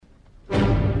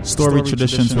Story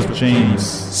Traditions with James,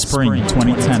 Spring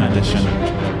 2010 edition.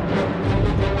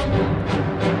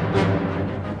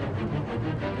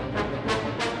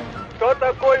 Что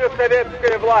такое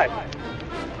советская власть?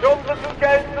 В чем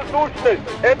заключается сущность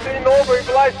этой новой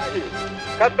власти,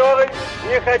 которой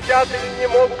не хотят или не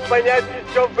могут понять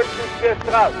еще в большинстве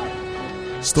стран?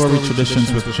 Story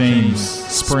Traditions with James,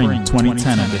 Spring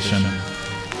 2010 edition.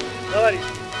 Товарищи,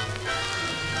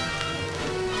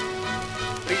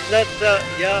 признаться,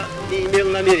 я не имел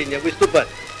намерения выступать.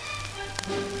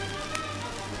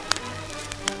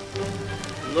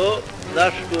 Но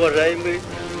наш уважаемый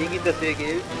Никита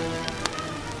Сергеевич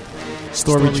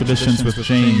Story Traditions with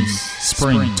James,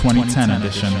 Spring 2010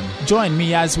 edition. Join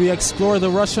me as we explore the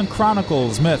Russian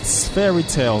chronicles, myths, fairy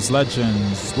tales,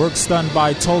 legends, works done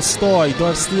by Tolstoy,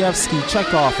 Dostoevsky,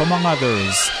 Chekhov, among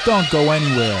others. Don't go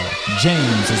anywhere.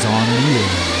 James is on the air.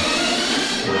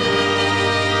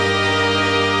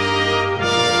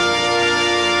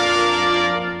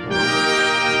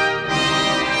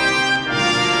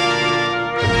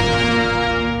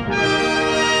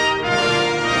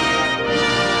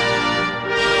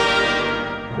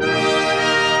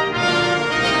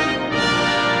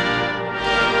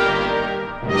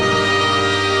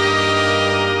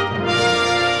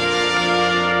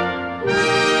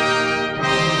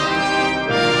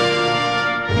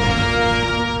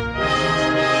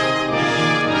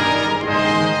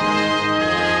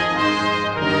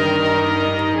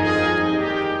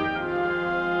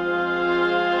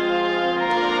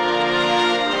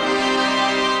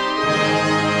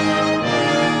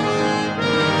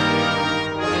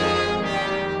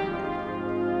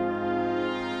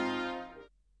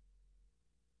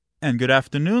 And good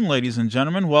afternoon, ladies and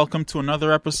gentlemen. Welcome to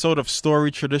another episode of Story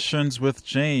Traditions with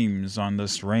James on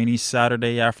this rainy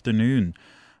Saturday afternoon.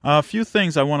 A few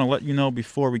things I want to let you know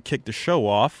before we kick the show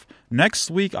off. Next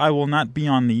week, I will not be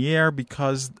on the air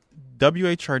because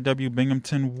WHRW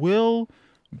Binghamton will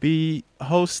be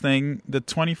hosting the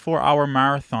 24-hour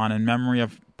marathon in memory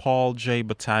of Paul J.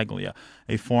 Battaglia,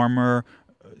 a former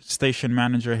station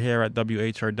manager here at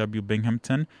WHRW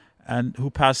Binghamton, and who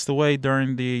passed away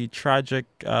during the tragic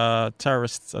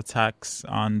terrorist attacks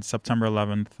on September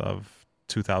 11th of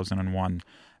 2001.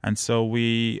 And so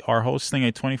we are hosting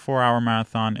a 24-hour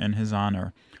marathon in his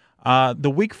honor. The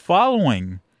week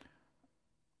following,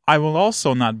 I will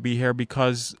also not be here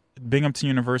because Binghamton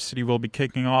University will be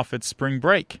kicking off its spring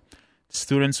break.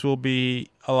 Students will be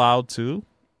allowed to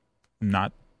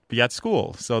not be at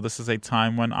school. So this is a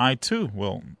time when I, too,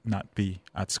 will not be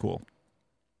at school.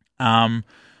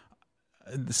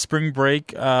 The spring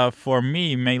break for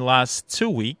me may last 2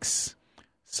 weeks,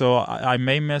 so I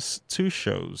may miss 2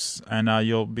 shows, and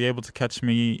you'll be able to catch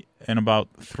me in about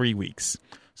 3 weeks.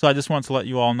 So I just want to let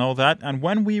you all know that. And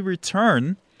when we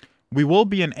return, we will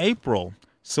be in April,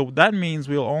 so that means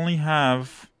we'll only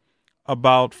have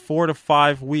about 4 to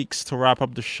 5 weeks to wrap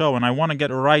up the show, and I want to get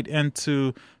right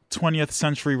into 20th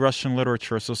century Russian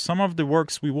literature. So some of the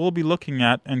works we will be looking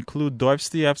at include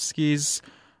Dostoevsky's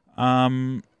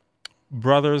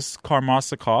Brothers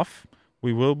Karamazov.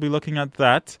 We will be looking at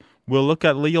that. We'll look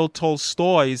at Leo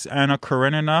Tolstoy's Anna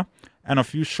Karenina and a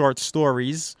few short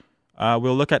stories.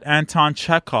 We'll look at Anton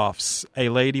Chekhov's A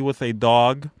Lady with a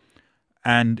Dog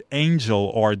and Angel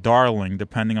or Darling,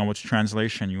 depending on which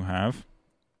translation you have.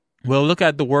 We'll look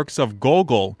at the works of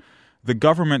Gogol, The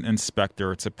Government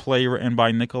Inspector. It's a play written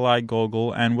by Nikolai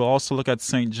Gogol. And we'll also look at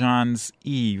St. John's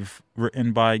Eve,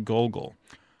 written by Gogol.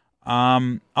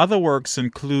 Other works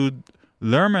include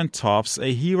Lermontov's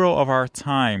A Hero of Our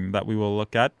Time that we will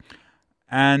look at,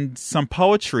 and some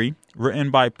poetry written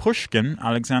by Pushkin,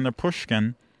 Alexander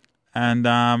Pushkin, and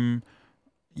and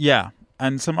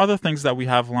some other things that we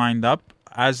have lined up.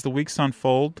 As the weeks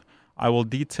unfold, I will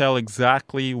detail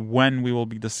exactly when we will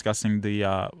be discussing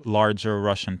the larger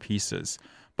Russian pieces.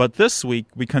 But this week,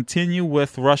 we continue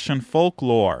with Russian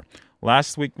folklore.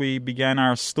 Last week, we began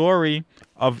our story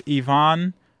of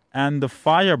Ivan and the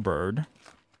Firebird.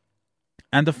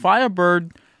 And the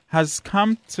Firebird has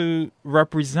come to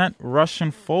represent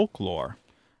Russian folklore.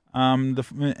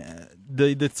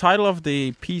 The title of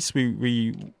the piece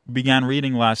we began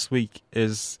reading last week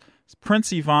is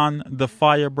Prince Ivan, the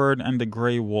Firebird, and the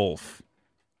Grey Wolf.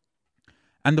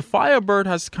 And the Firebird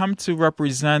has come to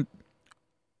represent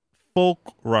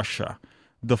folk Russia,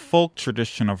 the folk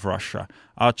tradition of Russia.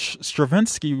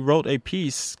 Stravinsky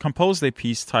composed a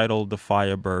piece titled The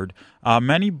Firebird.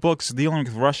 Many books dealing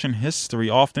with Russian history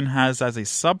often has as a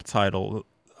subtitle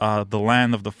The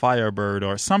Land of the Firebird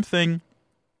or something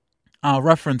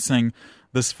referencing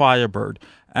this Firebird.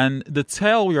 And the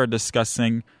tale we are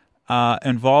discussing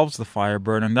involves the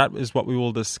Firebird, and that is what we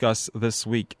will discuss this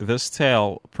week. This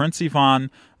tale, Prince Ivan,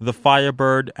 the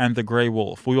Firebird, and the Grey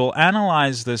Wolf. We will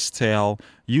analyze this tale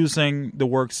using the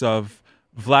works of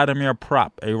Vladimir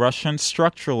Propp, a Russian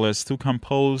structuralist who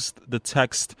composed the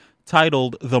text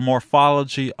titled The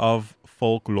Morphology of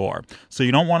Folklore. So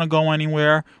you don't want to go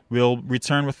anywhere. We'll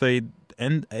return with a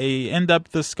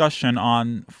in-depth discussion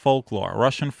on folklore,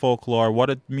 Russian folklore, what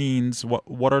it means,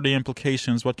 what are the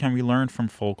implications, what can we learn from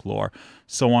folklore,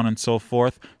 so on and so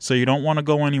forth. So you don't want to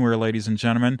go anywhere, ladies and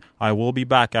gentlemen. I will be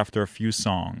back after a few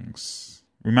songs.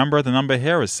 Remember, the number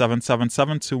here is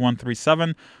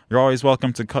 777-2137. You're always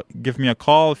welcome to give me a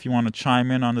call if you want to chime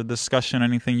in on the discussion,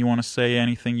 anything you want to say,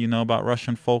 anything you know about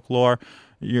Russian folklore.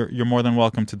 You're more than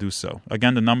welcome to do so.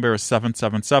 Again, the number is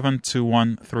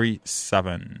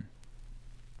 777-2137.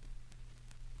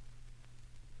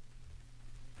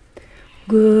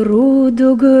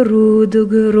 Груду,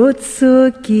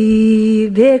 грудсуки,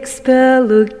 бег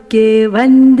спелуки,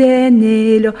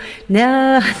 ванденелю,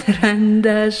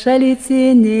 нядранда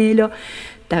шалицинелю,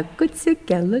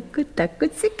 takuciukeluku,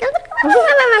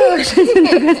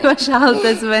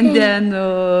 pašaltas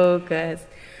vandenukas.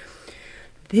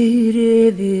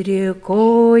 Viri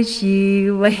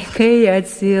košį, vaikai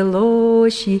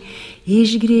atsilošį, iš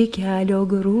grikelio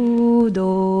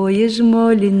grūdo, iš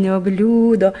molinio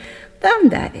bliūdo.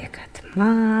 Tam davė, kad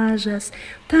mažas,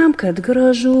 tam, kad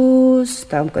gražus,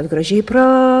 tam, kad gražiai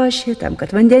prašė, tam,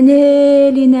 kad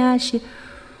vandenėlį nešė.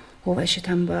 O va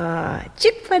šitam va,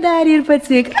 čik padarė ir pats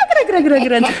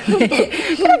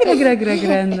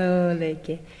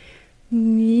nulėkė.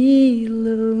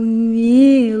 Mylu,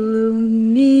 mylu,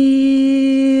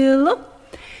 mylu,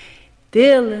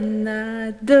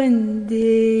 pilna dundėlų.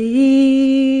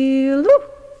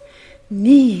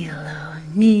 Mylu,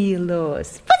 mylu,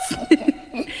 spats,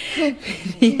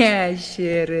 prie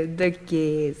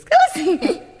širdukės galus.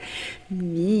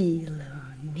 Mylu,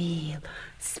 mylu,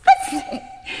 spats,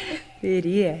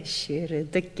 prie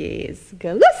širdukės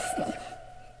galus.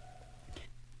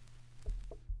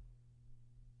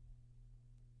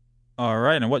 All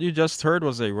right, and what you just heard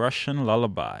was a Russian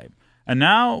lullaby. And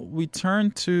now we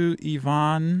turn to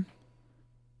Ivan,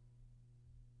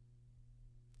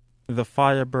 the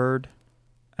Firebird,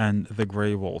 and the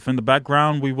Grey Wolf. In the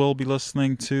background, we will be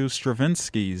listening to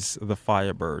Stravinsky's The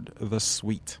Firebird, the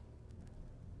Suite.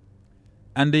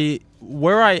 And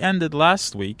where I ended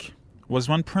last week was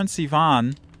when Prince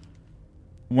Ivan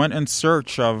went in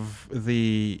search of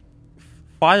the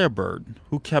Firebird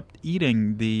who kept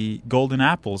eating the golden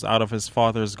apples out of his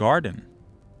father's garden.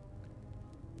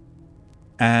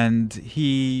 And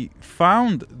he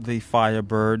found the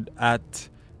Firebird at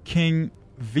King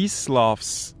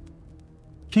Vislav's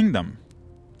kingdom.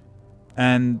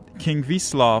 And King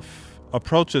Vislav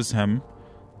approaches him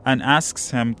and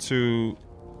asks him to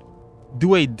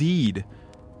do a deed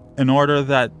in order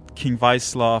that King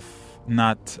Vislav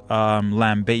not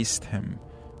lambaste him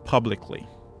publicly.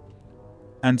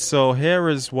 And so here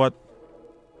is what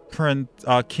King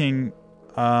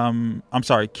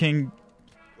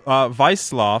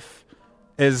Vislav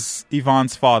is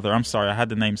Ivan's father. I'm sorry, I had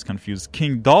the names confused.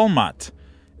 King Dalmat's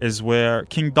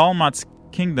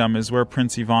kingdom is where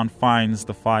Prince Ivan finds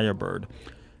the Firebird.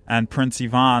 And Prince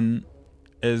Ivan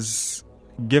is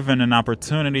given an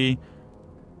opportunity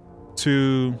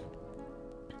to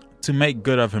make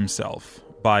good of himself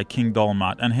by King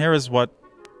Dalmat. And here is what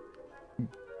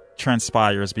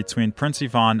transpires between Prince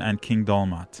Ivan and King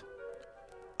Dalmat.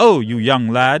 "Oh, you young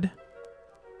lad."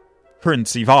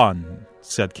 "Prince Ivan,"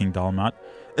 said King Dalmat,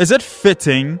 Is it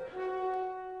fitting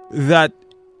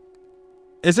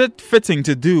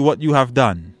to do what you have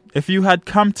done? If you had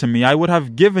come to me, I would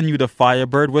have given you the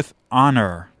Firebird with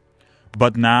honor.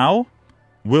 But now,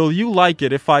 will you like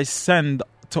it if I send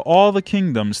to all the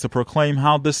kingdoms to proclaim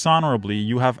how dishonorably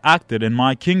you have acted in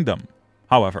my kingdom?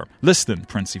 However, listen,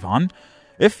 Prince Ivan,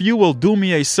 if you will do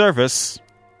me a service,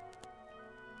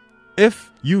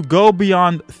 if you go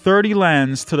beyond 30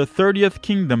 lands to the 30th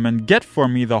kingdom and get for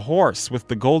me the horse with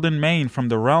the golden mane from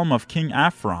the realm of King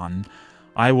Afron,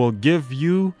 I will give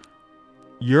you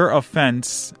your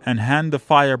offense and hand the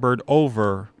Firebird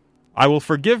over. I will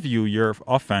forgive you your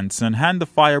offense and hand the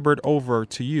Firebird over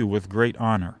to you with great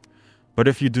honor. But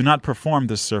if you do not perform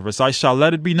this service, I shall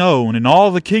let it be known in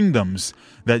all the kingdoms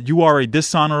that you are a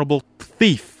dishonorable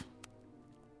thief.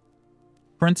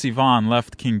 Prince Ivan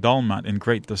left King Dalmat in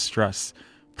great distress,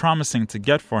 promising to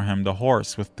get for him the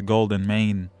horse with the golden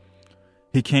mane.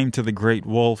 He came to the Grey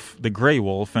Wolf,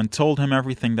 and told him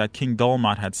everything that King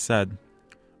Dalmat had said.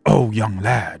 "Oh, young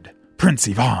lad, Prince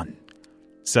Ivan,"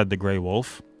 said the Grey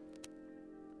Wolf.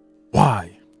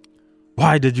 Why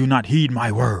Why did you not heed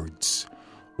my words?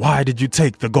 Why did you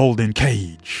take the golden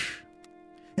cage?"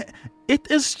 "It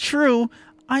is true.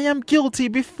 I am guilty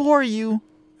before you,"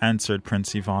 answered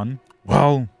Prince Ivan.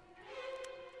 "Well,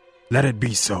 let it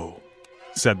be so,"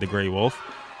 said the Grey Wolf.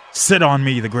 "Sit on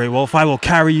me, the Grey Wolf. I will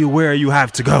carry you where you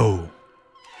have to go."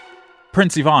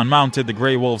 Prince Ivan mounted the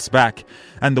Grey Wolf's back,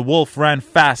 and the wolf ran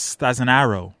fast as an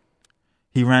arrow.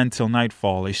 He ran till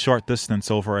nightfall, a short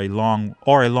distance over a long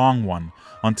one,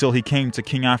 until he came to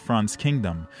King Afron's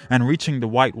kingdom, and reaching the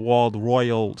white-walled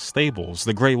royal stables,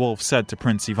 the Grey Wolf said to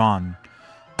Prince Ivan,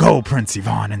 "Go, Prince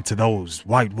Ivan, into those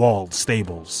white-walled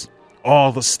stables.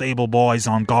 All the stable boys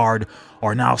on guard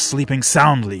are now sleeping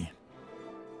soundly.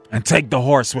 And take the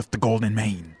horse with the golden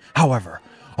mane. However,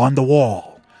 on the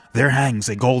wall there hangs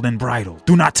a golden bridle.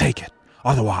 Do not take it,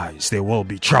 otherwise there will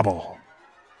be trouble."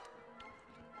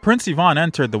 Prince Ivan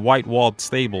entered the white-walled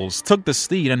stables, took the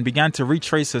steed, and began to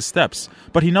retrace his steps,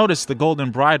 but he noticed the golden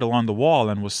bridle on the wall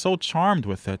and was so charmed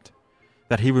with it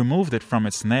that he removed it from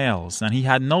its nails, and he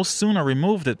had no sooner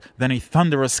removed it than a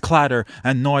thunderous clatter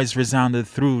and noise resounded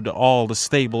through all the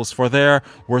stables, for there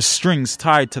were strings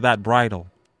tied to that bridle.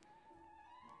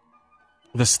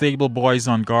 The stable boys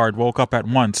on guard woke up at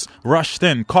once, rushed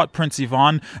in, caught Prince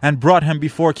Ivan, and brought him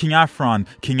before King Afron.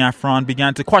 King Afron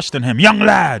began to question him. "Young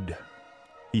lad,"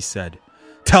 he said,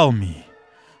 "tell me,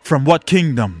 from what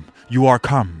kingdom you are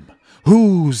come,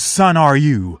 whose son are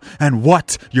you, and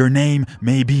what your name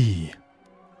may be?"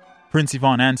 Prince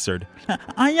Ivan answered,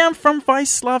 "I am from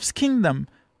Vaislav's kingdom.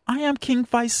 I am King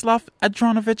Vaislav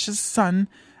Adronovich's son,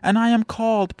 and I am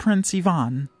called Prince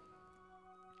Ivan."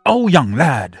 "Oh, young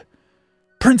lad,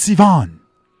 Prince Ivan,"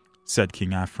 said King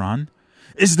Afron,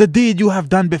 "is the deed you have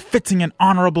done befitting an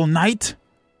honorable knight?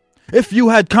 If you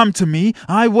had come to me,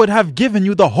 I would have given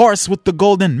you the horse with the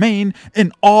golden mane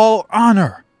in all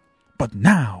honor. But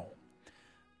now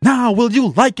will you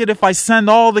like it if I send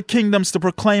all the kingdoms to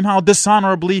proclaim how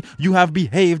dishonorably you have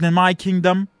behaved in my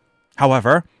kingdom?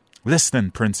 However, listen,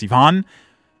 Prince Ivan,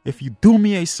 if you do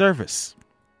me a service,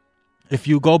 if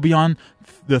you go beyond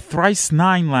the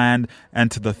thrice-9 land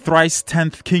and to the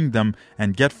thrice-10th kingdom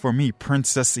and get for me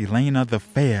Princess Elena the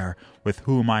Fair, with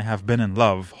whom I have been in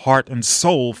love, heart and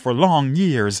soul, for long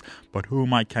years, but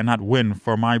whom I cannot win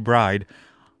for my bride,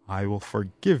 I will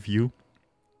forgive you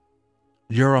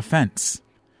your offense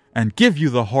and give you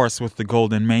the horse with the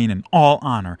golden mane in all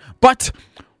honor. But,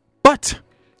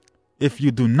 if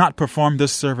you do not perform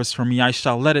this service for me, I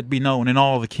shall let it be known in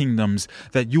all the kingdoms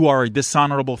that you are a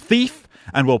dishonorable thief,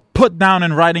 and will put down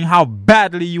in writing how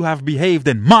badly you have behaved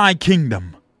in my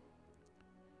kingdom."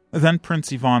 Then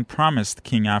Prince Ivan promised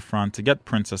King Afron to get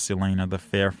Princess Elena the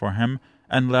Fair for him,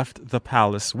 and left the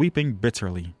palace weeping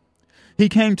bitterly. He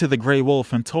came to the Grey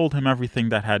Wolf and told him everything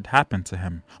that had happened to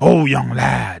him. "Oh, young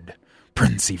lad,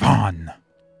 Prince Ivan,"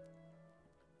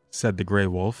 said the Grey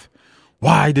Wolf,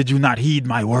 "why did you not heed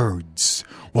my words?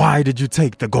 Why did you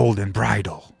take the golden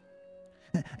bridle?"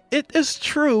 "It is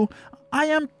true. I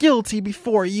am guilty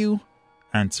before you,"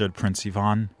 answered Prince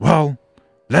Ivan. "Well,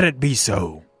 let it be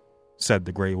so," said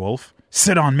the Grey Wolf.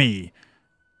 "Sit on me,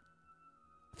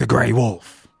 the Grey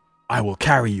Wolf. I will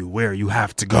carry you where you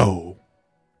have to go."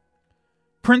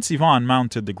 Prince Ivan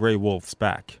mounted the Grey Wolf's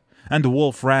back, and the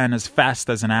wolf ran as fast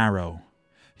as an arrow.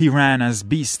 He ran as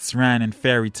beasts ran in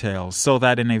fairy tales, so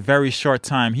that in a very short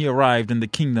time he arrived in the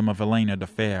kingdom of Elena the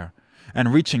Fair.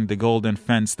 And reaching the golden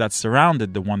fence that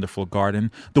surrounded the wonderful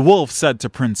garden, the wolf said to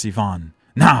Prince Ivan,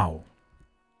 "Now,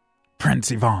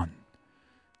 Prince Ivan,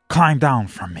 climb down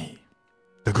from me,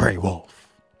 the Grey Wolf,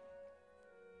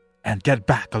 and get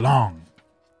back along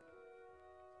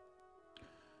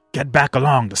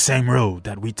the same road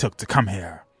that we took to come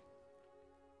here,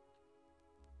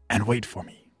 and wait for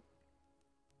me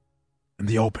in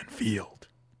the open field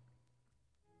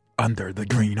under the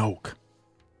green oak."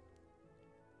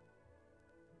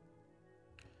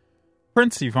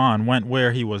 Prince Ivan went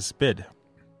where he was bid,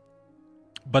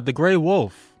 but the Grey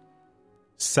Wolf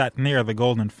sat near the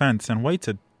golden fence and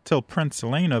waited till Princess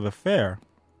Elena the Fair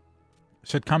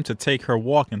should come to take her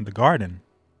walk in the garden.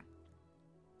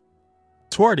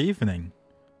 Toward evening,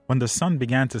 when the sun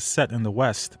began to set in the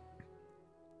west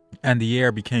and the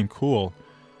air became cool,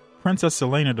 Princess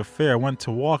Elena the Fair went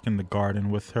to walk in the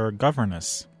garden with her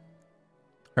governesses,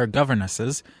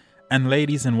 and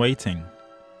ladies-in-waiting.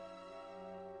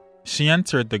 She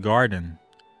entered the garden,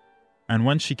 and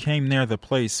when she came near the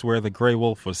place where the Grey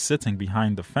Wolf was sitting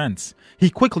behind the fence, he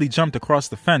quickly jumped across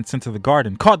the fence into the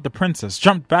garden, caught the princess,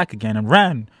 jumped back again, and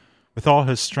ran with all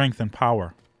his strength and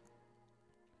power.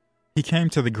 He came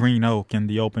to the green oak in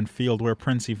the open field where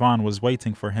Prince Ivan was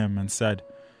waiting for him and said,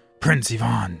 "Prince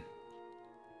Ivan,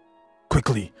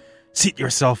 quickly, Seat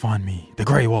yourself on me, the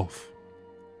Grey Wolf."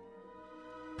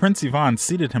 Prince Ivan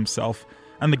seated himself,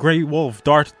 and the Grey Wolf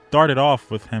darted off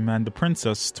with him and the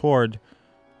princess toward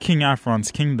King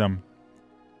Afron's kingdom.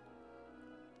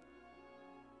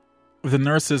 The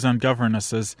nurses and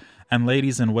governesses and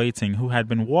ladies-in-waiting who had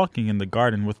been walking in the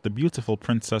garden with the beautiful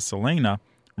Princess Elena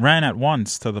ran at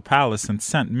once to the palace and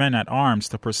sent men-at-arms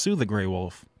to pursue the Grey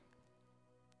Wolf.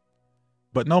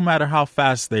 But no matter how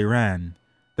fast they ran,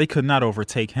 they could not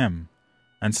overtake him,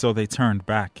 and so they turned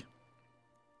back.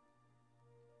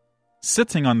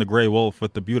 Sitting on the Grey Wolf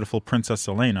with the beautiful Princess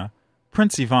Elena,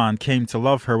 Prince Ivan came to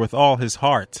love her with all his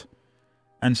heart,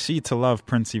 and she to love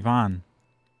Prince Ivan.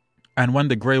 And when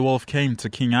the Grey Wolf came to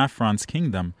King Afron's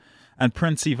kingdom, and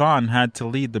Prince Ivan had to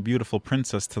lead the beautiful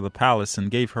princess to the palace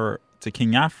and gave her to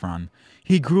King Afron,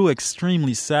 he grew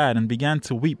extremely sad and began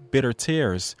to weep bitter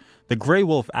tears. The Grey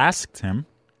Wolf asked him,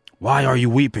 "Why are you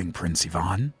weeping, Prince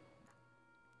Ivan?"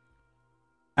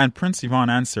 And Prince Ivan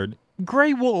answered,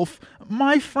 "Grey Wolf,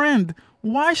 my friend,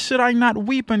 why should I not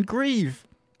weep and grieve?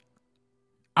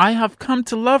 I have come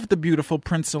to love the beautiful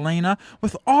Princess Elena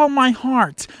with all my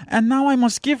heart, and now I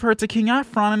must give her to King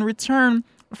Afron in return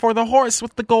for the horse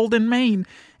with the golden mane.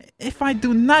 If I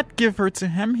do not give her to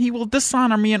him, he will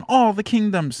dishonor me in all the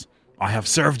kingdoms." "I have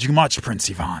served you much, Prince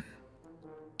Ivan,"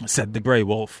 said the Grey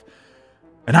Wolf,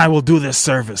 "and I will do this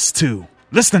service too.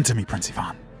 Listen to me, Prince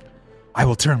Ivan. I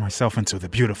will turn myself into the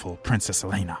beautiful Princess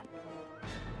Elena.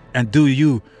 And do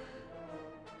you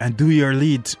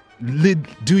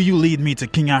lead me to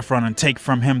King Afron and take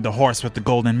from him the horse with the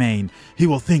golden mane. He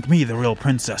will think me the real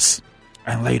princess.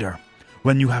 And later,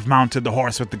 when you have mounted the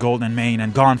horse with the golden mane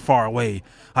and gone far away,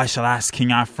 I shall ask King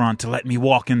Afron to let me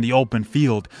walk in the open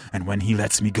field, and when he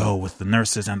lets me go with the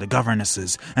nurses and the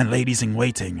governesses and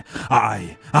ladies-in-waiting,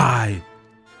 I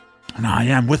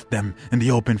am with them in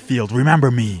the open field.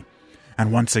 Remember me,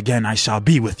 and once again I shall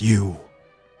be with you."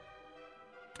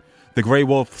 The Grey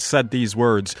Wolf said these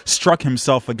words, struck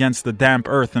himself against the damp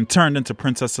earth, and turned into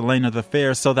Princess Elena the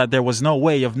Fair, so that there was no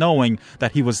way of knowing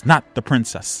that he was not the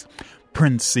princess.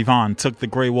 Prince Ivan took the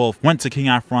Grey Wolf, went to King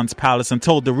Afron's palace, and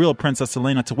told the real Princess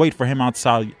Elena to wait for him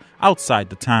outside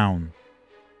the town.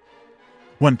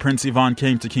 When Prince Ivan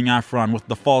came to King Afron with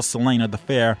the false Elena the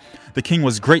Fair, the king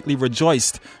was greatly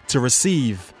rejoiced to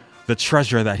receive the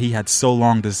treasure that he had so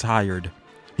long desired.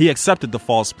 He accepted the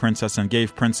false princess and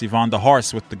gave Prince Ivan the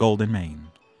horse with the golden mane.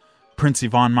 Prince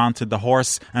Ivan mounted the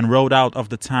horse and rode out of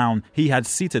the town. He had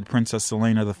seated Princess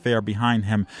Elena the Fair behind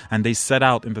him, and they set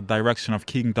out in the direction of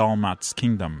King Dalmat's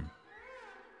kingdom.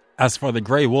 As for the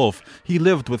Grey Wolf, he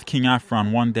lived with King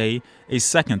Afron one day, a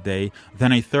second day,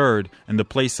 then a third, in the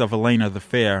place of Elena the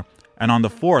Fair, and on the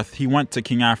fourth he went to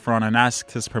King Afron and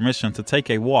asked his permission to take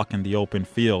a walk in the open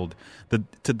field,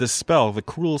 to dispel the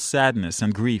cruel sadness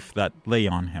and grief that lay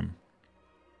on him.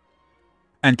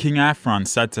 And King Afron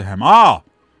said to him, "Ah,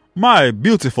 my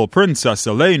beautiful Princess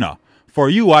Elena, for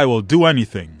you I will do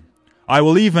anything. I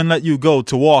will even let you go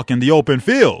to walk in the open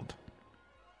field."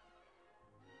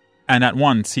 And at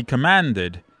once he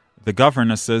commanded the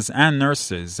governesses and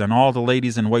nurses and all the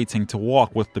ladies-in-waiting to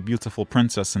walk with the beautiful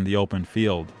princess in the open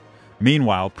field.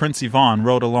 Meanwhile, Prince Ivan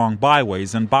rode along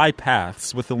byways and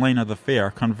bypaths with Elena the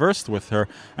Fair, conversed with her,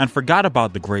 and forgot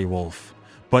about the Grey Wolf.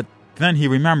 But then he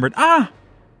remembered, "Ah,"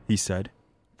 he said,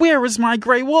 "where is my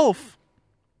Grey Wolf?"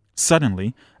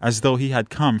 Suddenly, as though he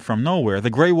had come from nowhere, the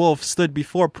Grey Wolf stood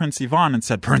before Prince Ivan and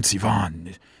said, "Prince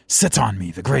Ivan, sit on me,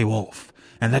 the Grey Wolf,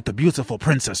 and let the beautiful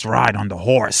princess ride on the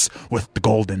horse with the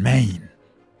golden mane."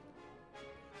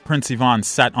 Prince Ivan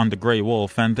sat on the Grey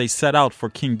Wolf, and they set out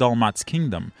for King Dalmat's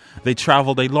kingdom. They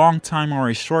traveled a long time or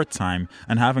a short time,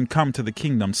 and having come to the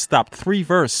kingdom, stopped 3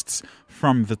 versts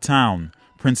from the town.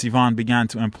 Prince Ivan began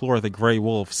to implore the Grey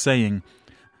Wolf, saying,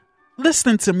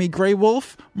 "Listen to me, Grey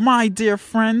Wolf, my dear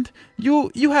friend. You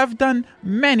have done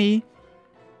many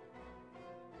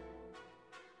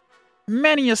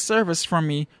a service for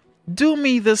me. Do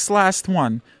me this last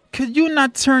one. Could you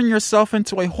not turn yourself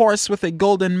into a horse with a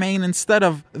golden mane instead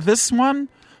of this one?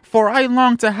 For I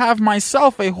long to have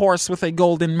myself a horse with a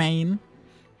golden mane."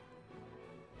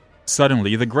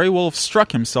 Suddenly, the Grey Wolf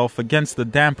struck himself against the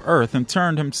damp earth and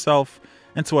turned himself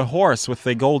into a horse with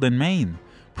a golden mane.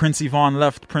 Prince Ivan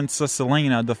left Princess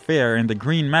Elena the Fair in the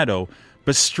green meadow,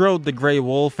 bestrode the Grey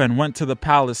Wolf, and went to the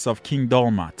palace of King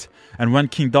Dalmat. And when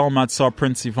King Dalmat saw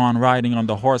Prince Ivan riding on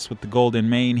the horse with the golden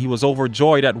mane, he was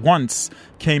overjoyed at once,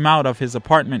 came out of his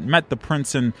apartment, met the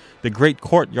prince in the great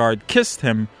courtyard, kissed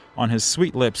him on his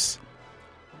sweet lips,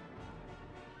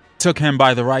 took him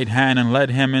by the right hand, and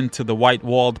led him into the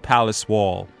white-walled palace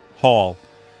hall.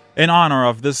 In honor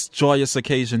of this joyous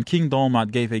occasion, King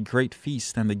Dalmat gave a great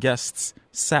feast, and the guests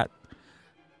sat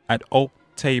at oak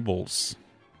tables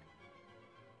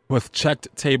with checked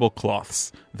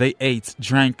tablecloths. They ate,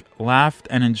 drank, laughed,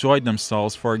 and enjoyed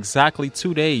themselves for exactly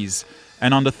 2 days.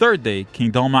 And on the third day,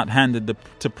 King Dolmat handed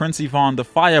to Prince Ivan the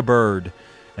Firebird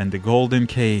and the golden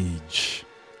cage.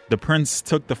 The prince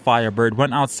took the Firebird,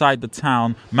 went outside the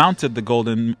town, mounted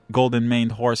the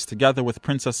golden-maned horse together with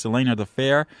Princess Elena the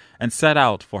Fair, and set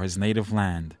out for his native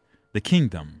land, the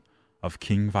kingdom of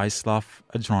King Václav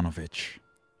Adronovich.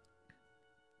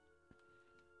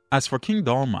 As for King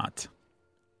Dolmat,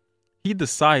 he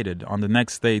decided on the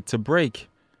next day to break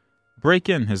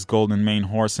in his golden-maned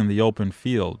horse in the open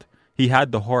field. He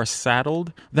had the horse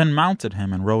saddled, then mounted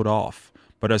him and rode off.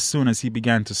 But as soon as he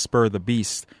began to spur the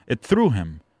beast, it threw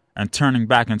him, and turning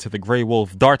back into the Grey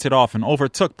Wolf, darted off and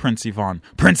overtook Prince Ivan.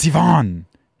 "Prince Ivan,"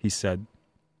 he said,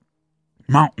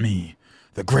 "mount me,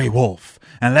 the Grey Wolf,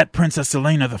 and let Princess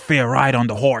Elena the Fair ride on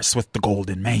the horse with the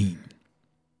golden mane."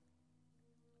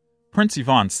 Prince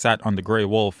Ivan sat on the Grey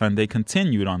Wolf, and they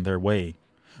continued on their way.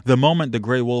 The moment the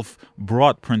Grey Wolf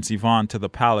brought Prince Ivan to the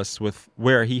palace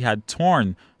where he had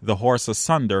torn the horse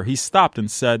asunder, he stopped and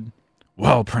said,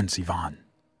 "Well, Prince Ivan,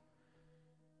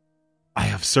 I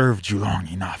have served you long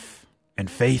enough, in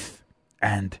faith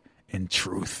and in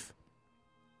truth.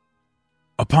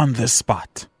 Upon this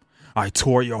spot, I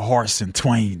tore your horse in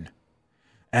twain,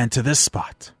 and to this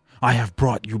spot, I have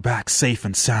brought you back safe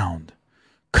and sound.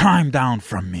 Climb down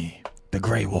from me, the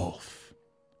Grey Wolf.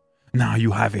 Now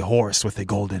you have a horse with a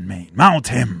golden mane. Mount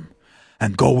him,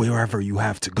 and go wherever you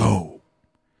have to go.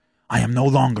 I am no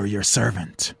longer your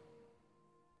servant."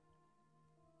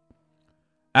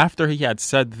 After he had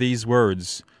said these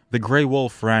words, the Grey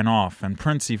Wolf ran off, and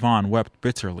Prince Ivan wept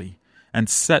bitterly, and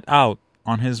set out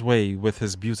on his way with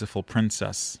his beautiful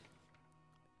princess.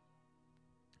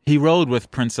 He rode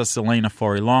with Princess Elena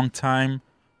for a long time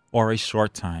or a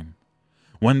short time.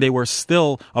 When they were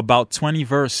still about 20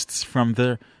 versts from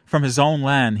his own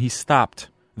land, he stopped,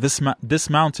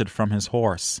 dismounted from his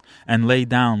horse, and lay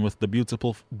down with the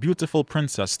beautiful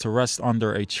princess to rest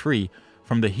under a tree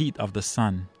from the heat of the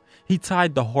sun. He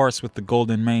tied the horse with the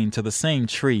golden mane to the same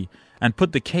tree and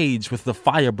put the cage with the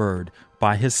Firebird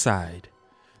by his side.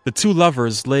 The two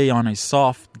lovers lay on the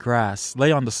soft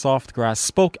grass,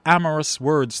 spoke amorous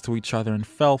words to each other, and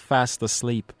fell fast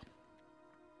asleep.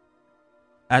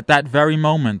 At that very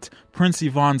moment, Prince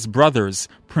Ivan's brothers,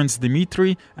 Prince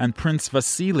Dmitri and Prince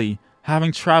Vasily,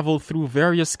 having traveled through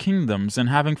various kingdoms and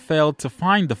having failed to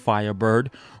find the Firebird,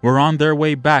 were on their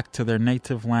way back to their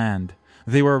native land.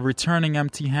 They were returning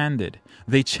empty-handed.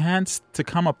 They chanced to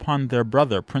come upon their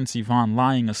brother, Prince Ivan,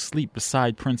 lying asleep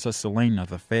beside Princess Elena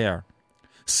the Fair.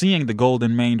 Seeing the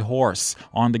golden-maned horse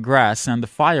on the grass and the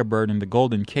Firebird in the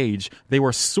golden cage, they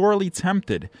were sorely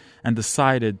tempted and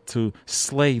decided to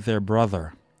slay their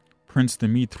brother. Prince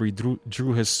Dmitri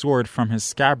drew his sword from his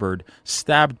scabbard,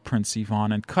 stabbed Prince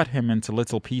Ivan, and cut him into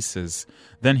little pieces.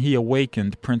 Then he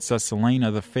awakened Princess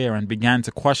Elena the Fair and began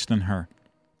to question her.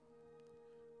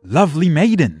 "Lovely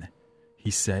maiden," he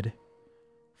said,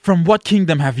 "from what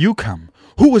kingdom have you come?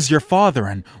 Who is your father,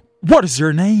 and what is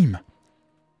your name?"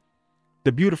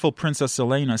 The beautiful Princess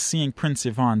Elena, seeing Prince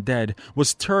Ivan dead,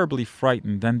 was terribly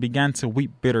frightened and began to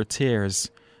weep bitter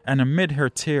tears. And amid her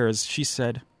tears, she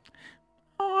said,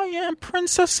 "I am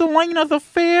Princess Elena the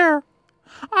Fair.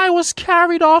 I was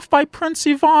carried off by Prince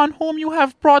Ivan, whom you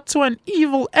have brought to an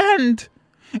evil end.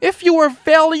 If you were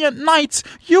valiant knights,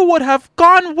 you would have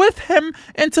gone with him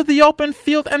into the open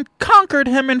field and conquered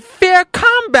him in fair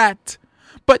combat.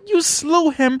 But you slew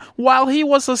him while he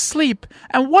was asleep,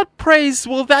 and what praise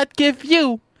will that give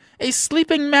you? A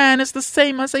sleeping man is the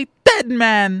same as a dead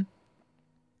man."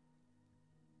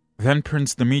 Then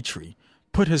Prince Dmitri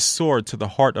put his sword to the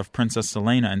heart of Princess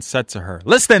Elena and said to her,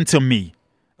 "Listen to me,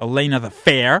 Elena the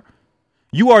Fair.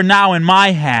 You are now in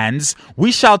my hands.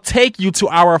 We shall take you to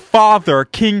our father,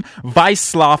 King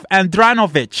Václav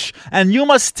Adronovich, and you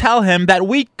must tell him that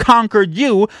we conquered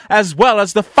you as well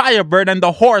as the Firebird and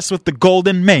the horse with the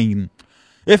golden mane.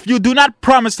 If you do not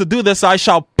promise to do this, I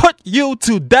shall put you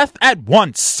to death at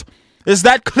once. Is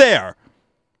that clear?"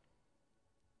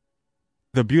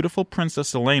 The beautiful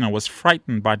Princess Elena was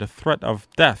frightened by the threat of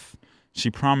death. She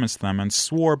promised them and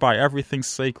swore by everything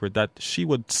sacred that she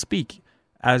would speak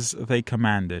as they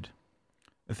commanded.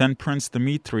 Then Prince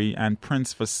Dmitri and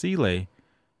Prince Vasily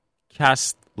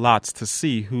cast lots to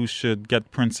see who should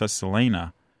get Princess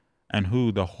Elena and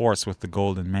who the horse with the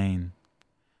golden mane.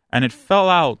 And it fell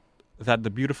out that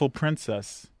the beautiful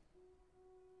princess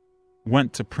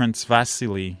went to Prince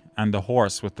Vasily and the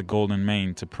horse with the golden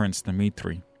mane to Prince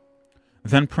Dmitri.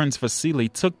 Then Prince Vasily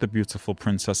took the beautiful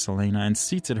Princess Elena and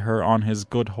seated her on his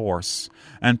good horse.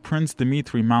 And Prince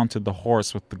Dmitri mounted the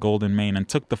horse with the golden mane and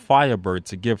took the Firebird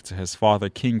to give to his father,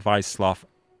 King Vyacheslav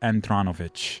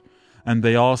Andranovich. And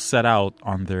they all set out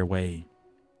on their way.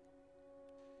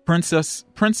 Prince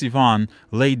Ivan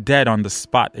lay dead on the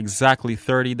spot exactly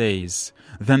 30 days.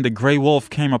 Then the Grey Wolf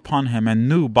came upon him and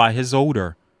knew him by his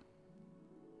odor.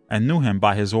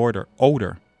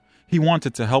 He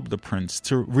wanted to help the prince,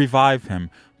 to revive him,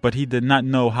 but he did not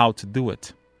know how to do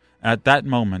it. At that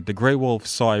moment, the Grey Wolf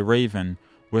saw a raven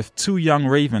with 2 young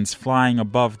ravens flying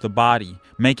above the body,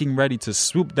 making ready to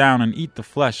swoop down and eat the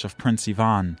flesh of Prince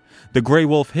Ivan. The Grey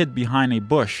Wolf hid behind a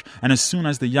bush, and as soon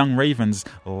as the young ravens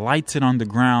lighted on the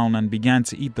ground and began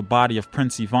to eat the body of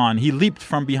Prince Ivan, he leaped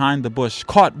from behind the bush,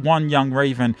 caught one young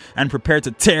raven, and prepared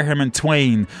to tear him in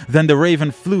twain. Then the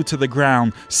raven flew to the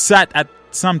ground, sat at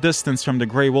some distance from the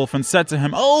Grey Wolf, and said to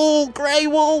him, "Oh, Grey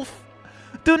Wolf,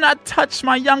 do not touch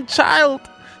my young child.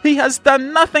 He has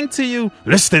done nothing to you."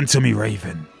 "Listen to me,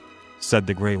 Raven," said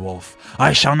the Grey Wolf.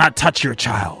 "I shall not touch your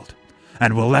child,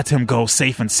 and will let him go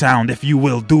safe and sound if you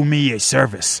will do me a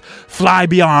service. Fly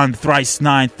beyond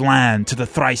thrice-9th land to the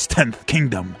thrice-10th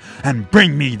kingdom, and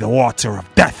bring me the water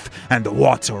of death and the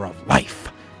water of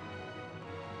life."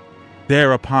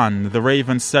 Thereupon the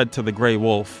raven said to the Grey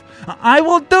Wolf, "I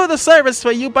will do the service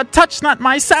for you, but touch not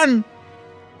my son."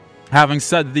 Having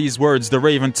said these words, the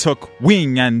raven took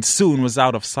wing and soon was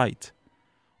out of sight.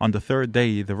 On the 3rd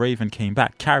day, the raven came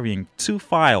back carrying 2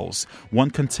 phials,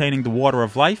 one containing the water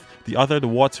of life, the other the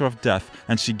water of death,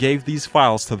 and she gave these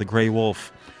phials to the Grey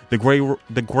Wolf.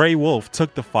 The Grey Wolf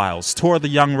took the phials, tore the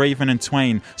young raven in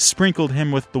twain, sprinkled him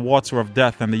with the water of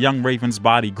death, and the young raven's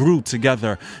body grew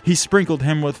together. He sprinkled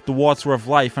him with the water of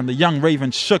life, and the young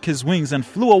raven shook his wings and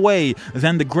flew away.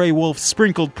 Then the Grey Wolf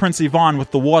sprinkled Prince Ivan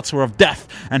with the water of death,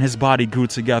 and his body grew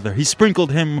together. He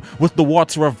sprinkled him with the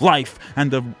water of life,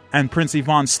 and Prince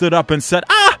Ivan stood up and said,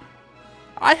 "Ah,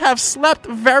 I have slept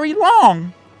very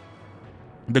long."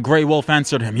 The Grey Wolf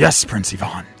answered him, "Yes, Prince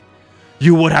Ivan.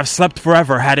 You would have slept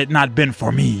forever had it not been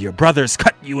for me. Your brothers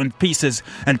cut you in pieces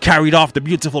and carried off the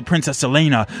beautiful Princess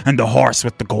Elena and the horse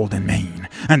with the golden mane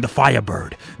and the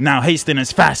Firebird. Now hasten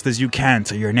as fast as you can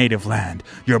to your native land.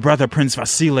 Your brother Prince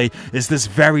Vasily is this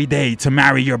very day to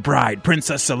marry your bride,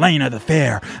 Princess Elena the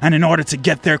Fair, and in order to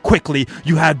get there quickly,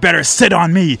 you had better sit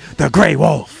on me, the Grey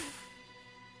Wolf."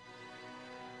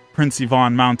 Prince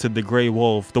Ivan mounted the Grey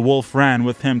Wolf. The wolf ran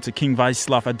with him to King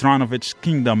Vyacheslav Andranovich's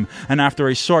kingdom, and after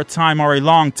a short time or a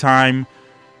long time,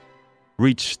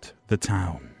 reached the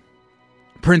town.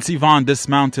 Prince Ivan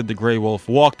dismounted the Grey Wolf,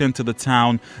 walked into the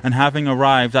town, and having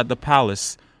arrived at the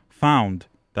palace, found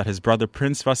that his brother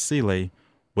Prince Vasily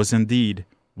was indeed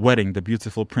wedding the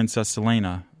beautiful Princess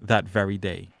Elena that very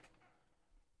day.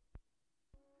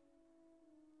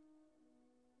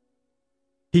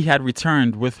 He had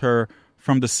returned with her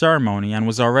from the ceremony and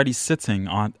was already sitting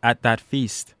at that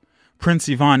feast. Prince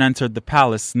Ivan entered the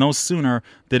palace. No sooner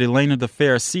did Elena the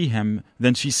Fair see him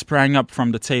than she sprang up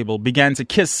from the table, began to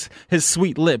kiss his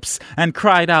sweet lips, and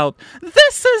cried out,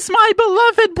 "This is my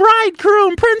beloved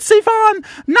bridegroom, Prince Ivan,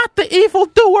 not the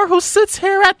evildoer who sits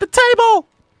here at the table."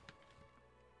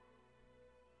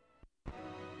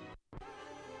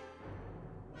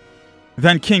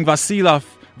 Then King Vyacheslav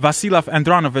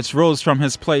Andranovich rose from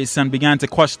his place and began to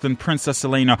question Princess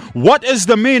Elena. "What is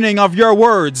the meaning of your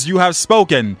words you have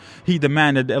spoken?" he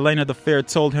demanded. Elena the Fair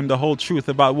told him the whole truth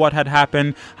about what had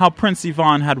happened, how Prince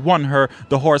Ivan had won her,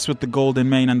 the horse with the golden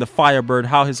mane and the Firebird,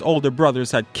 how his older brothers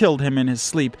had killed him in his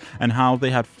sleep, and how they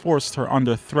had forced her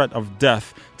under threat of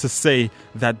death to say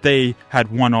that they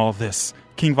had won all this.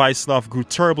 King Vyacheslav grew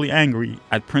terribly angry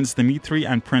at Prince Dmitri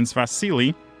and Prince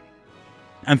Vasily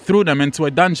and threw them into a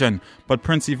dungeon. But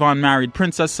Prince Ivan married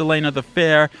Princess Elena the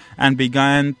Fair and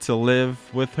began to live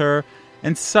with her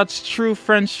in such true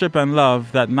friendship and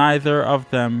love that neither of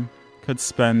them could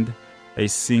spend a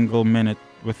single minute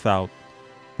without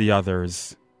the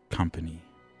other's company.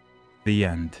 The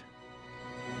end.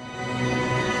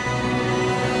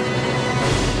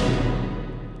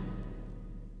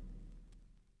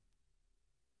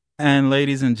 And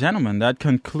ladies and gentlemen, that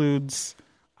concludes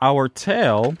our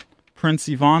tale, Prince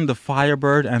Ivan, the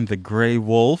Firebird, and the Grey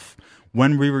Wolf.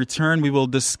 When we return, we will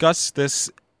discuss this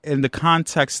in the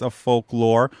context of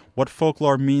folklore, what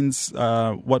folklore means,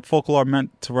 what folklore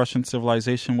meant to Russian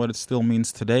civilization, what it still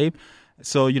means today.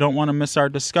 So you don't want to miss our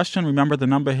discussion. Remember, the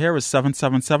number here is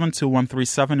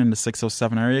 777-2137 in the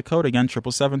 607 area code. Again,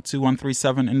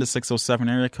 777-2137 in the 607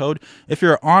 area code. If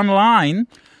you're online,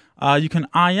 you can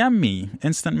IM me,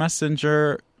 Instant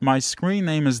Messenger. My screen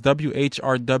name is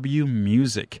WHRW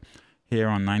Music. here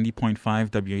on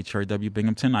 90.5 WHRW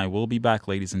Binghamton. I will be back,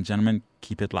 ladies and gentlemen.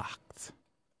 Keep it locked.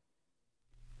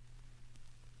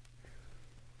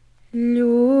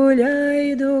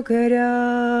 Люляй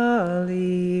докоряли,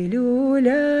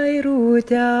 люляй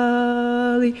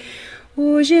рутяли,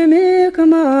 ужимик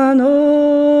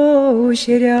мано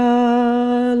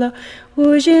ущряла,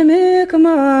 ужимик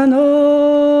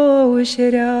мано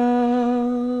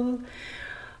ущрял.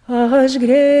 Аж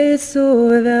грейцу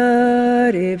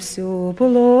верипсю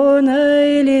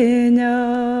полонай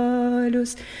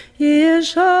линялюс, и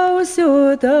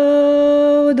шаусю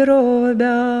та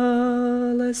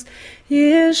дробялась,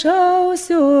 и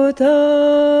шаусю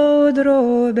та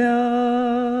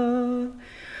дробял.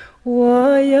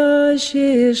 Ой,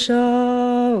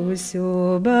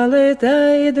 шаусю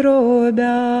балетай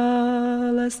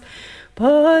дробялась,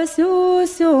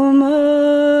 пасюсю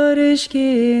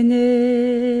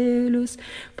марышкинелюс,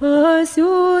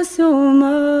 пасюсю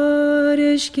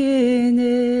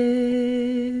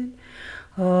марышкинель.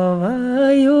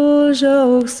 Аваю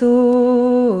жаукс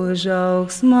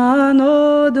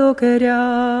мано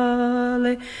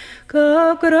докоряли,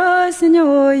 как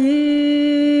краснёї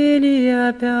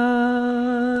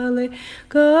пяли,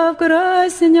 как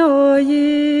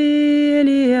краснёї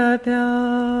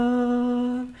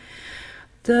пял.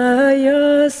 Та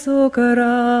я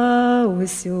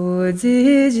сукраусю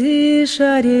дзиджи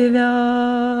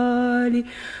шаревяли,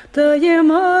 та я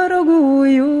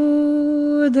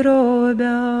маргую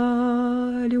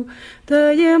дробялю,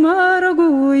 та я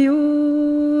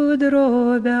маргую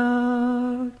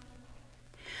дробялю.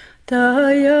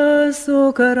 Та я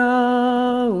сукраусю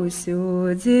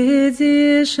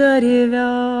дзиджи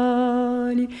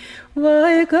шаревяли,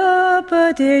 Вайка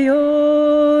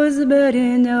патиос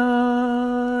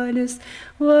беринялис,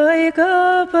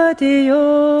 вайка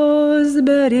патиос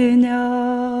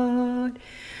бериняль.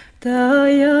 Та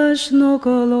я шнуколосю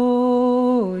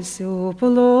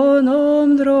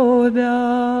плоном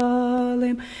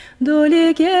дробялим, до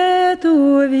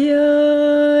лікету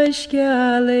в'яшкялелі,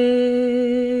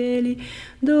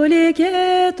 до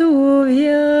лікету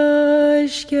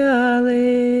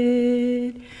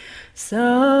в'яшкялелі.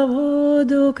 Саво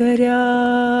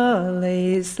докоряли,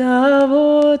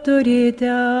 саво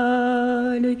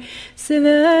турітялюй,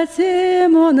 святі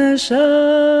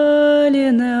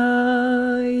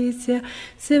монашалінайця,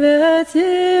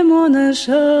 святі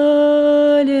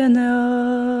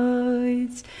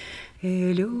монашалінайць.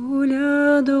 І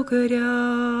люля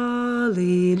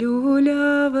докоряли,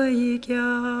 люля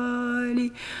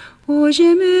ваїкялі,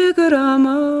 ужими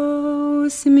грамау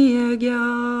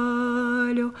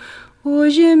смігялю,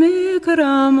 ужими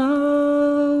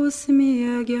грамау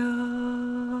смігялю.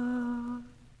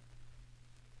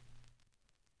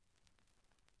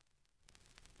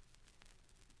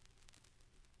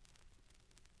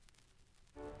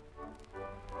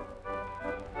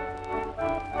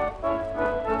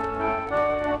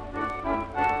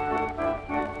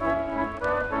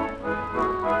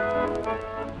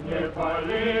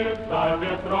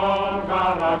 Ветром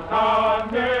города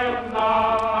мирна,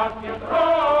 от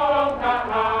ветров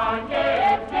гора не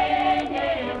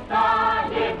синится,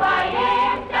 не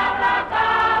боимся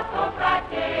врага,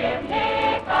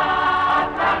 супротивника. От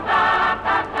врага,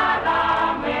 как гора,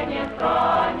 мы не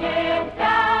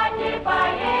тронемся, не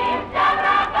боимся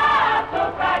врага,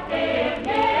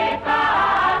 супротивника.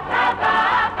 От врага,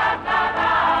 как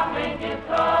гора, мы не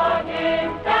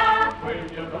тронемся, мы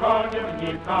не тронем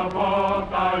никого.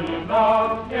 И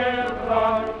нам не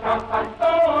брать, как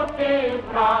поступит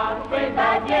брат, мы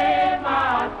дадим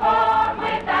отпор,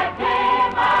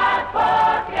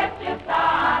 крепче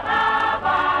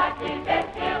старого, теперь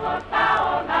силушка у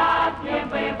нас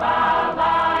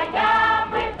небывалая,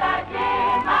 мы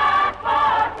дадим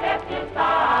отпор, крепче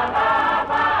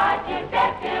старого,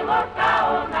 теперь силушка у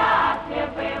нас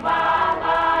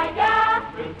небывалая.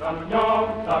 Мы сомнем,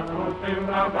 сокрушим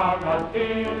врага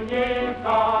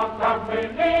насильника, как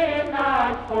были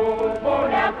ночку,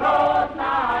 буря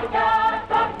грозная,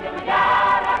 чтоб земля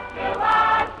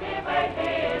раскрылась сивой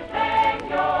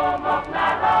движенью, мог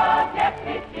народ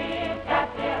крестить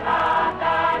счастье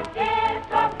радости,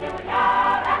 чтоб земля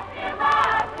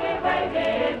раскрылась сивой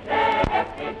движенью,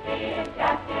 крестить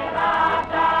счастье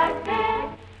радости.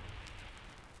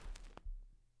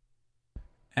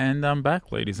 And I'm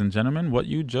back, ladies and gentlemen. What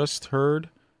you just heard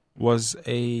was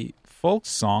a folk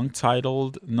song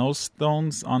titled No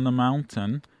Stones on the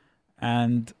Mountain.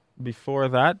 And before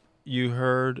that, you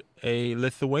heard a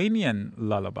Lithuanian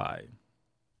lullaby.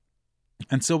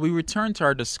 And so we return to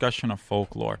our discussion of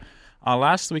folklore.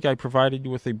 Last week, I provided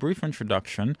you with a brief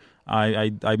introduction.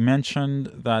 I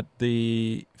mentioned that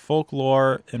the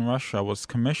folklore in Russia was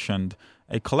commissioned,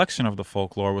 a collection of the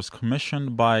folklore was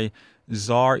commissioned by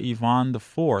Tsar Ivan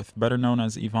IV, better known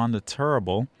as Ivan the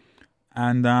Terrible.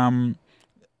 And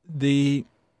the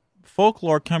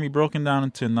folklore can be broken down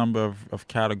into a number of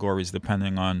categories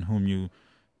depending on whom you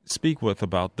speak with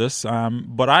about this.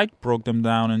 But I broke them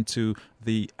down into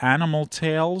the animal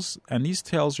tales, and these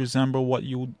tales resemble what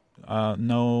you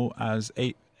know as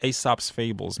Aesop's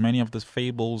fables. Many of the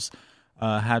fables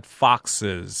had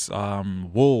foxes,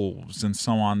 wolves, and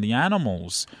so on. The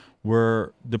animals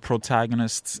were the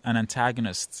protagonists and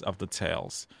antagonists of the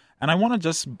tales. And I want to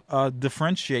just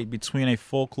differentiate between a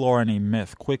folklore and a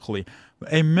myth quickly.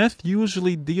 A myth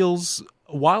usually deals,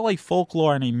 while a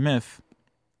folklore and a myth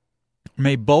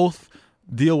may both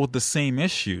deal with the same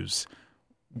issues,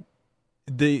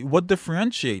 what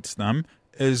differentiates them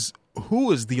is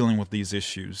who is dealing with these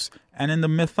issues. And in the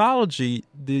mythology,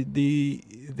 the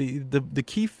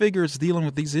key figures dealing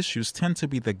with these issues tend to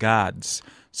be the gods.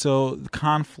 So the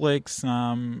conflicts,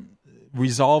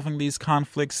 resolving these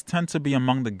conflicts tend to be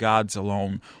among the gods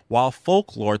alone, while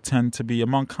folklore tend to be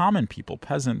among common people,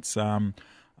 peasants,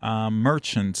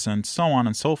 merchants, and so on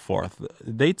and so forth.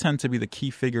 They tend to be the key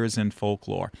figures in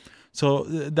folklore. So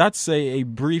that's a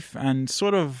brief and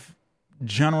sort of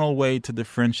general way to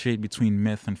differentiate between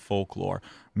myth and folklore.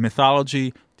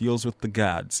 Mythology deals with the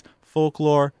gods.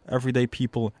 Folklore, everyday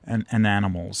people, and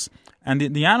animals.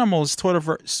 And the animals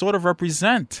sort of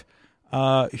represent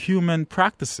human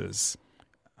practices.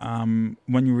 When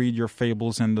you read your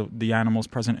fables and the animals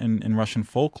present in Russian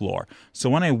folklore. So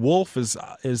when a wolf is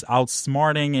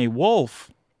outsmarting a wolf,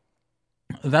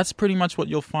 that's pretty much what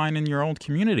you'll find in your own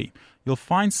community. You'll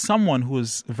find someone who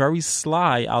is very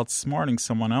sly, outsmarting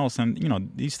someone else. And,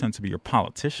 these tend to be your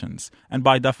politicians. And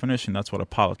by definition, that's what a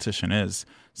politician is.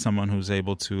 Someone who's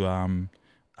able to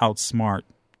outsmart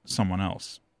someone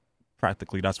else.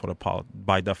 Practically, that's what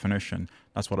by definition,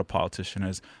 that's what a politician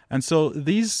is. And so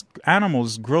these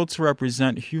animals grow to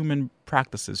represent human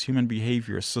practices, human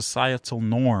behavior, societal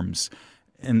norms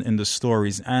in the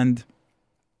stories. And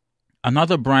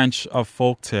another branch of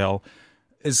folktale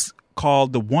is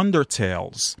called the wonder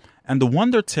tales. And the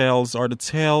wonder tales are the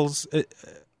tales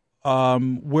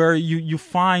where you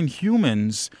find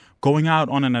humans going out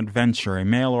on an adventure, a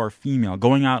male or a female,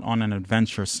 going out on an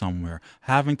adventure somewhere,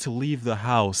 having to leave the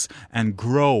house and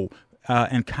grow,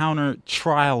 encounter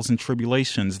trials and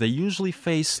tribulations. They usually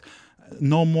face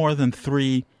no more than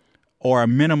 3 or a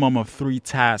minimum of 3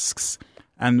 tasks.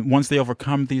 And once they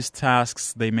overcome these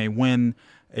tasks, they may win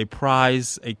a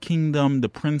prize, a kingdom, the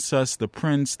princess, the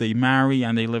prince, they marry,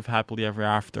 and they live happily ever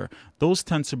after. Those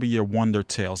tend to be your wonder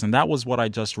tales. And that was what I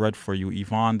just read for you,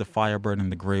 Ivan the Firebird and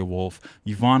the Grey Wolf.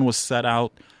 Ivan was set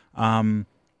out,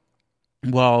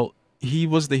 he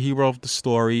was the hero of the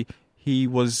story. He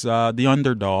was the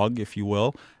underdog, if you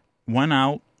will. Went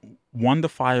out, won the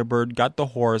Firebird, got the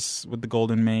horse with the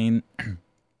golden mane,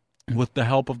 with the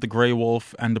help of the Grey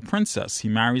Wolf and the princess. He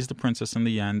marries the princess in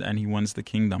the end, and he wins the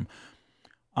kingdom.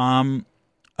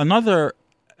 Another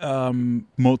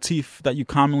motif that you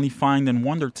commonly find in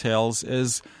wonder tales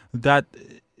is that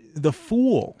the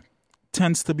fool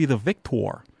tends to be the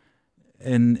victor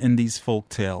in these folk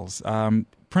tales.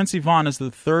 Prince Ivan is the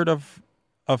third of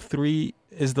 3,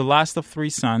 is the last of 3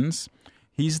 sons.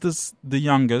 He's the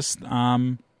youngest.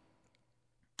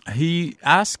 He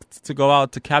asked to go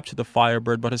out to capture the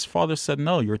Firebird, but his father said,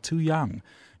 "No, you're too young.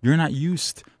 You're not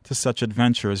used to such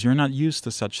adventures. You're not used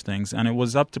to such things." And it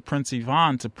was up to Prince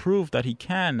Ivan to prove that he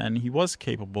can and he was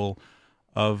capable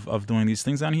of doing these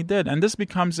things, and he did. And this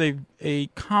becomes a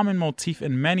common motif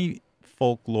in many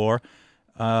folklore,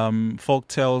 folk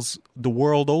tales the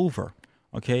world over.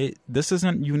 Okay, this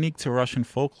isn't unique to Russian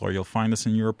folklore. You'll find this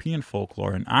in European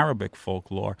folklore, in Arabic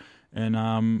folklore,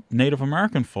 in Native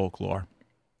American folklore.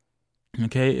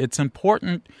 Okay, it's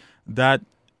important that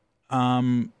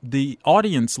the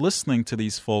audience listening to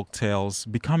these folk tales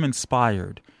become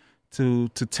inspired to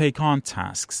take on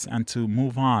tasks and to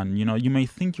move on. You may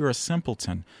think you're a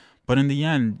simpleton, but in the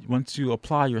end, once you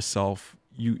apply yourself,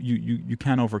 you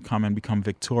can overcome and become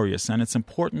victorious. And it's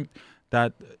important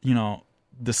that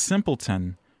the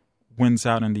simpleton wins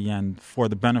out in the end for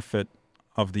the benefit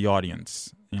of the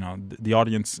audience. The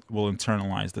audience will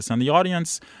internalize this, and the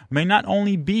audience may not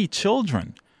only be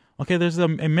children. Okay, there's a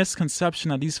misconception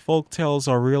that these folk tales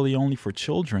are really only for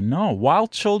children. No, while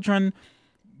children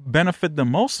benefit the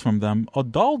most from them,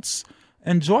 adults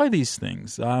enjoy these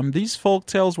things. These folk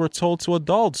tales were told to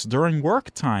adults during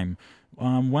work time,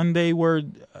 when they were,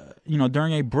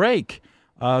 during a break.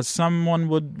 someone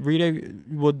would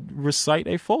recite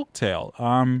a folk tale.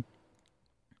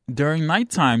 During night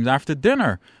times, after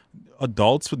dinner,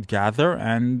 adults would gather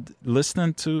and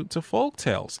listen to folk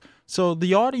tales. So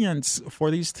the audience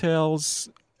for these tales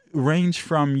range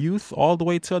from youth all the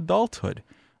way to adulthood.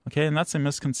 Okay, and that's a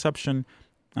misconception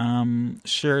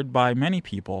shared by many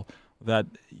people, that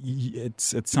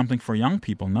it's something for young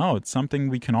people. No, it's something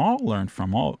we can all learn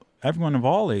from, everyone of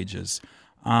all ages.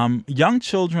 Young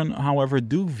children, however,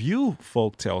 do view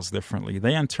folk tales differently.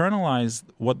 They internalize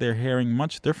what they're hearing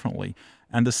much differently.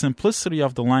 And the simplicity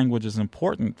of the language is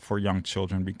important for young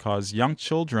children, because young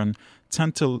children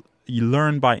tend to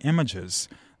learn by images.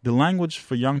 The language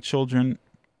for young children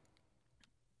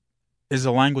is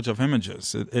a language of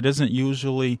images. It isn't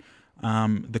usually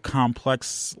the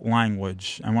complex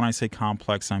language. And when I say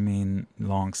complex, I mean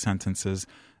long sentences.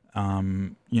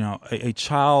 A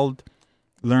child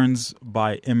learns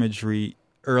by imagery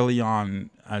early on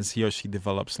as he or she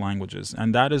develops languages.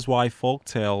 And that is why folk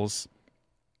tales,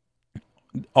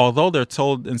 although they're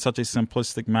told in such a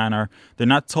simplistic manner, they're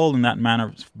not told in that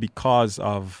manner because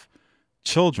of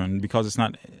children, because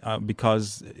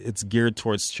it's geared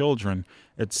towards children.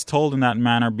 It's told in that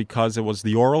manner because it was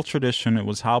the oral tradition. It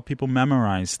was how people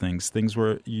memorize things. Things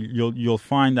were you'll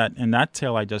find that in that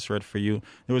tale I just read for you,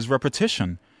 there was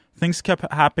repetition. Things kept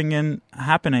happening in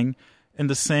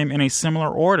a similar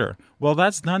order. Well,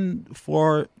 that's done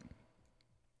for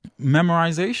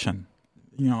memorization.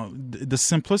 The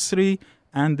simplicity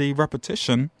and the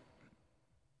repetition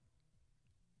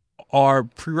are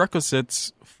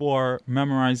prerequisites for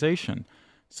memorization.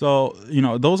 So,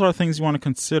 those are things you want to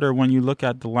consider when you look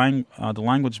at the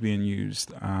language being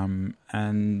used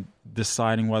and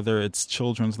deciding whether it's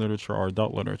children's literature or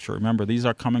adult literature. Remember, these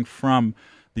are coming from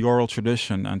the oral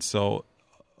tradition, and so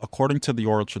according to the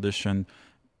oral tradition,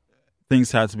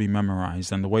 things had to be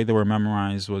memorized, and the way they were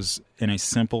memorized was in a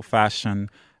simple fashion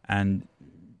and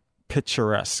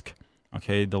picturesque.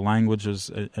 Okay, the language is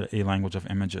a language of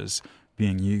images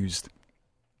being used.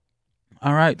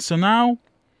 All right, so now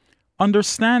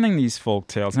understanding these folk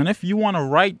tales, and if you want to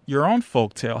write your own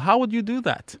folk tale, how would you do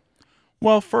that?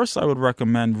 Well, first I would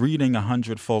recommend reading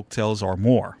 100 folk tales or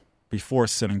more before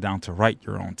sitting down to write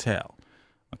your own tale.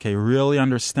 Okay, really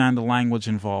understand the language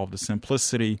involved, the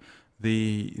simplicity,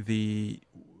 the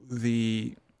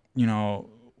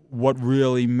what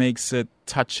really makes it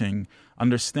touching.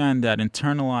 Understand that,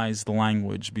 internalize the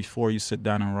language before you sit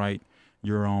down and write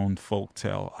your own folk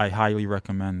tale. I highly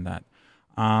recommend that.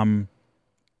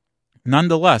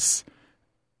 Nonetheless,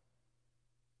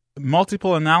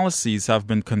 multiple analyses have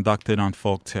been conducted on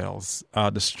folk tales,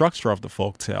 the structure of the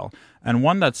folk tale, and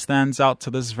one that stands out to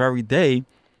this very day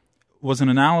was an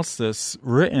analysis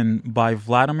written by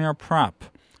Vladimir Propp,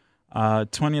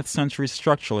 20th century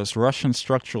structuralist, Russian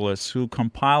structuralist, who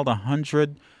compiled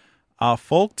 100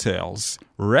 folk tales,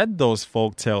 read those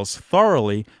folk tales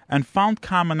thoroughly, and found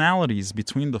commonalities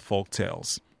between the folk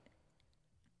tales.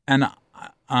 And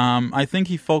I think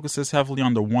he focuses heavily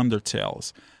on the wonder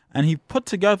tales. And he put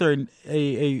together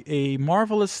a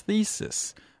marvelous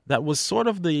thesis that was sort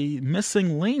of the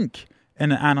missing link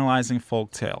in analyzing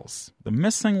folk tales. The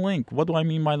missing link. What do I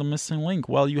mean by the missing link?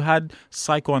 Well, you had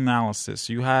psychoanalysis.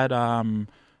 You had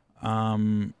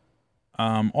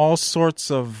all sorts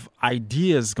of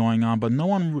ideas going on, but no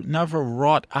one never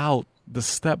wrought out the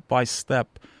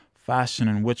step-by-step fashion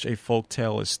in which a folk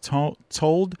tale is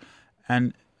told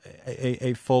and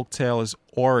a folk tale is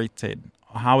orated,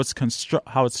 how it's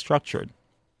structured.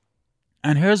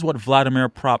 And here's what Vladimir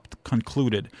Propp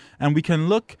concluded. And we can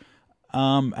look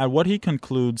at what he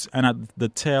concludes and at the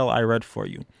tale I read for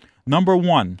you. Number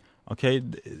one, okay,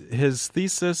 his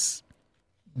thesis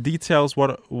details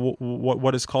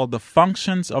what is called the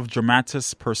functions of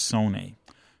dramatis personae.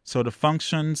 So the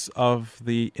functions of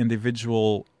the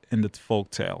individual in the folk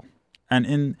tale. And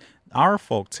in our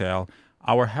folk tale,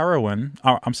 our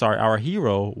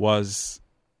hero was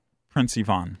Prince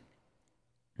Ivan.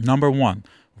 Number one,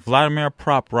 Vladimir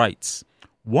Propp writes,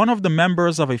 one of the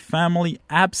members of a family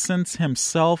absents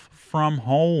himself from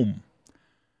home.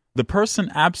 The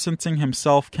person absenting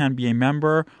himself can be a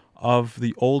member of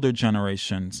the older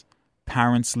generations.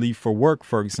 Parents leave for work,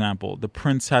 for example. The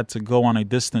prince had to go on a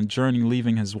distant journey,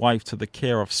 leaving his wife to the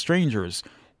care of strangers.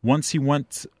 Once he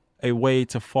went away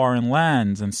to foreign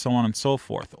lands, and so on and so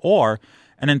forth. Or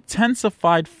an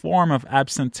intensified form of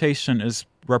absentation is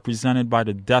represented by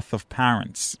the death of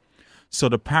parents. So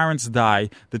the parents die,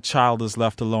 the child is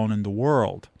left alone in the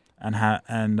world and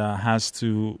has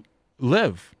to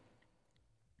live.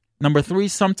 Number three,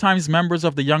 sometimes members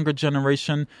of the younger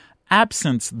generation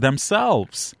absent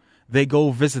themselves. They go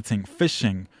visiting,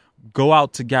 fishing, go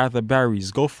out to gather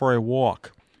berries, go for a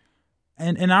walk.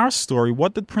 And in our story,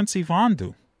 what did Prince Ivan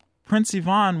do? Prince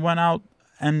Ivan went out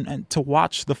and to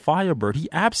watch the Firebird. He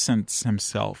absents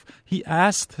himself. He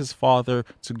asked his father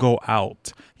to go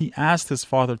out. He asked his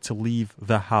father to leave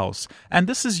the house. And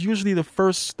this is usually the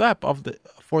first step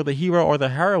for the hero or the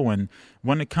heroine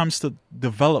when it comes to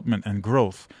development and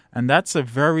growth. And that's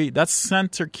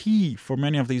center key for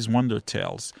many of these wonder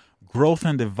tales. Growth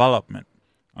and development.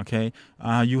 Okay?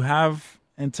 You have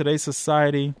in today's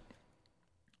society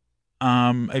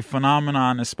a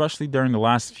phenomenon, especially during the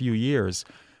last few years,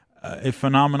 a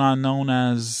phenomenon known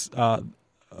as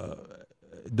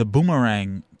the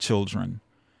boomerang children.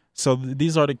 So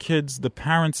these are the kids, the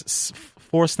parents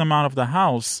force them out of the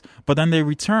house, but then they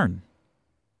return.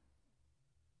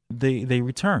 They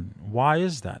return. Why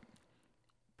is that?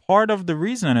 Part of the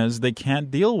reason is they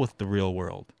can't deal with the real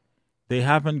world. They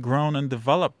haven't grown and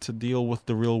developed to deal with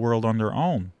the real world on their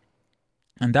own.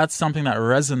 And that's something that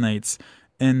resonates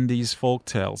in these folk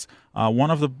tales.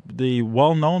 One of the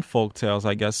well-known folk tales,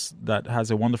 I guess, that has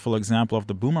a wonderful example of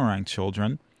the boomerang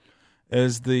children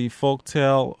is the folk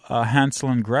tale Hansel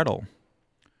and Gretel.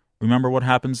 Remember what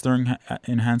happens in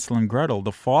Hansel and Gretel?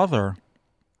 The father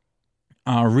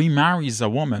remarries a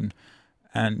woman,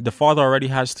 and the father already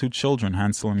has 2 children,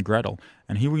 Hansel and Gretel,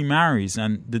 and he remarries,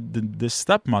 and the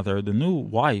stepmother, the new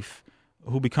wife,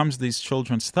 who becomes these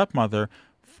children's stepmother,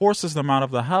 forces them out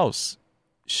of the house.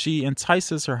 She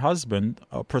entices her husband,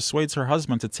 persuades her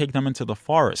husband to take them into the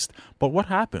forest. But what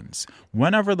happens?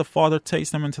 Whenever the father takes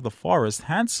them into the forest,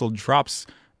 Hansel drops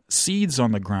seeds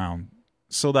on the ground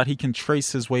so that he can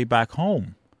trace his way back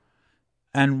home.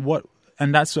 And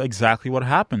that's exactly what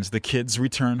happens. The kids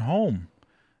return home.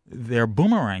 They're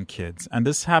boomerang kids. And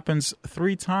this happens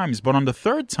 3 times. But on the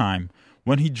 3rd time,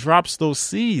 when he drops those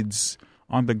seeds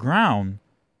on the ground,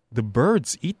 the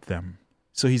birds eat them.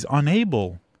 So he's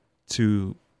unable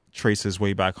to trace his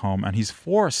way back home, and he's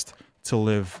forced to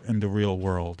live in the real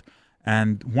world.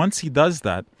 And once he does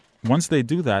that, once they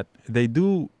do that, they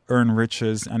do earn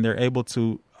riches, and they're able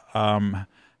to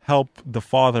help the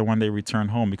father when they return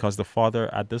home, because the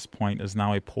father at this point is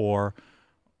now a poor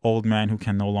old man who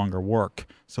can no longer work.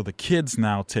 So the kids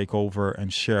now take over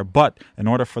and share. But in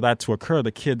order for that to occur,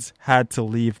 the kids had to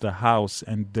leave the house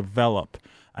and develop.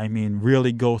 I mean,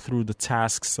 really go through the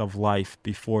tasks of life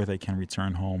before they can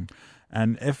return home.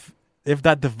 And if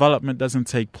that development doesn't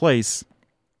take place,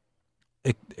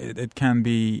 it can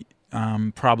be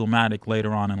problematic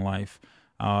later on in life.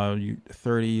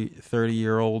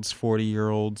 30-year-olds,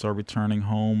 40-year-olds are returning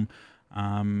home.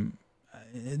 And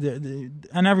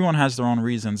everyone has their own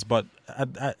reasons. But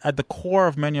at the core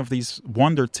of many of these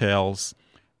wonder tales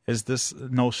is this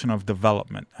notion of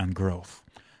development and growth.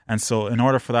 And so in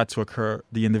order for that to occur,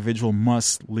 the individual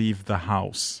must leave the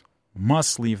house.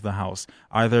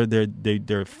 Either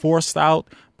they're forced out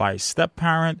by a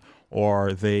step-parent,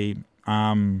 or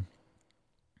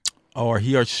or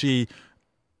he or she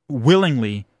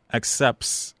willingly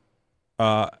accepts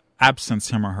absence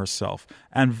him or herself.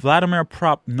 And Vladimir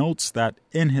Propp notes that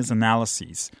in his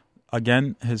analyses.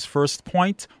 Again, his first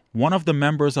point, one of the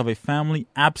members of a family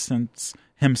absents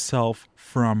himself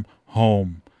from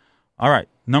home. All right,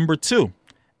 number 2,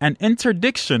 an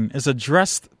interdiction is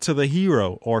addressed to the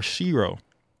hero or shero.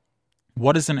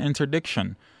 What is an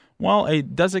interdiction? Well, a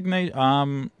designate,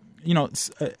 an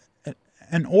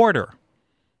order.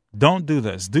 Don't do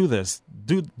this. Do this.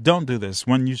 Don't do this.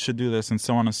 When you should do this, and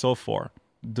so on and so forth.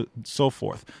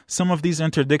 Some of these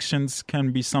interdictions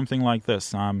can be something like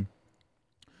this.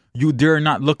 You dare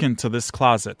not look into this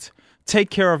closet. Take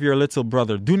care of your little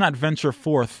brother. Do not venture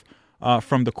forth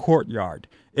from the courtyard.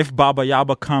 If Baba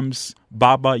Yaga comes,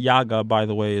 Baba Yaga, by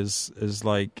the way, is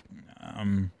like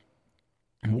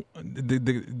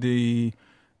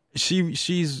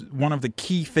she's one of the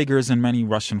key figures in many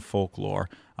Russian folklore.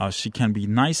 She can be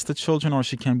nice to children, or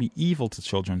she can be evil to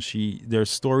children. There's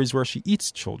stories where she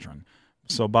eats children.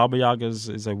 So Baba Yaga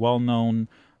is a well-known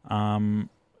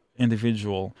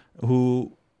individual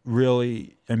who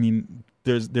really, I mean,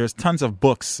 there's tons of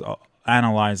books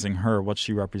analyzing her, what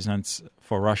she represents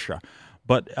for Russia.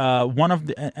 But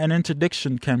an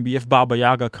interdiction can be, if Baba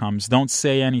Yaga comes, don't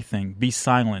say anything, be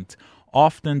silent.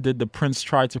 Often did the prince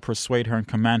try to persuade her and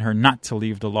command her not to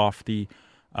leave the lofty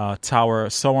tower,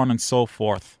 so on and so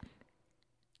forth.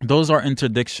 Those are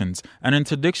interdictions. An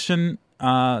interdiction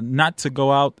not to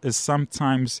go out is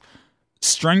sometimes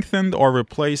strengthened or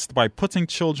replaced by putting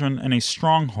children in a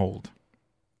stronghold.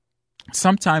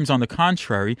 Sometimes, on the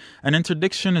contrary, an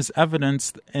interdiction is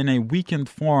evidenced in a weakened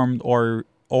form or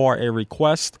a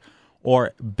request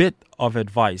or bit of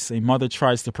advice. A mother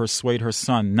tries to persuade her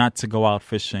son not to go out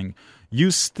fishing.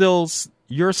 you're still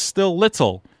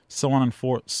little, so on and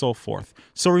so forth.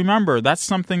 So remember, that's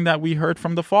something that we heard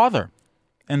from the father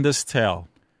in this tale.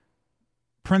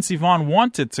 Prince Ivan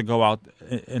wanted to go out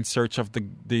in search of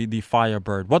the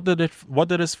Firebird. What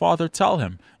did his father tell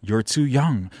him? You're too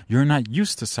young. You're not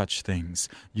used to such things.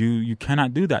 You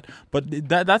cannot do that. But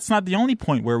that's not the only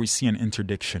point where we see an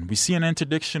interdiction. We see an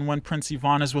interdiction when Prince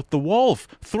Ivan is with the wolf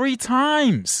 3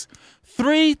 times.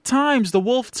 3 times the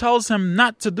wolf tells him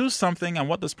not to do something, and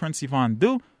what does Prince Ivan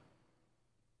do?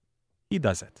 He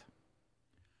does it.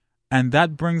 And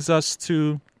that brings us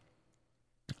to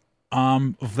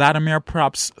Vladimir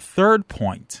Prop's third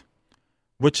point,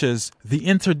 which is the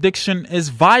interdiction is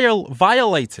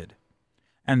violated.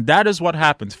 And that is what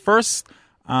happens. First,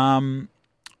 let's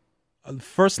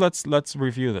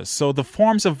review this. So the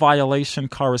forms of violation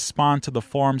correspond to the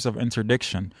forms of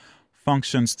interdiction.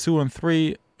 Functions 2 and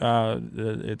 3,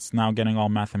 it's now getting all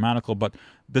mathematical, but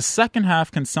the second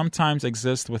half can sometimes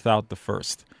exist without the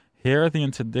first. Here, the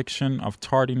interdiction of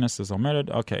tardiness is omitted.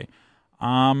 Okay.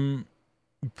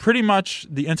 Pretty much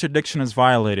the interdiction is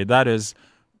violated. That is,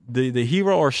 the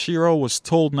hero or shiro was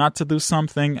told not to do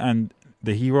something, and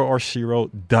the hero or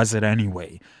shiro does it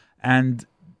anyway, and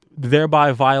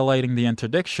thereby violating the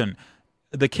interdiction.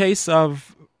 The case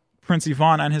of Prince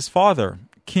Ivan and his father,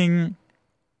 King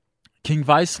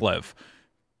Vaislev.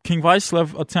 King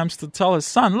Vaislev attempts to tell his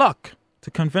son, look,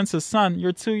 to convince his son,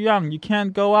 you're too young, you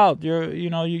can't go out,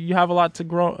 you have a lot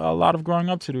of growing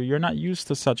up to do, you're not used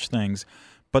to such things.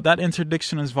 But that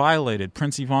interdiction is violated.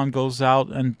 Prince Ivan goes out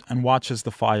and watches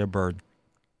the Firebird.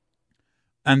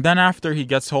 And then after he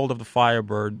gets hold of the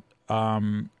Firebird,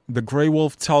 the Grey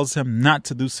Wolf tells him not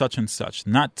to do such and such,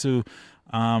 not to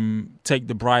take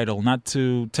the bridle, not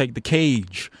to take the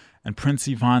cage. And Prince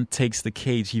Ivan takes the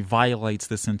cage. He violates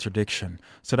this interdiction.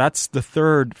 So that's the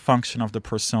third function of the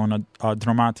persona,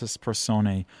 dramatis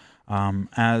personae,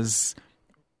 as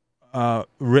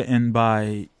written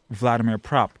by Vladimir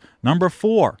Prop. Number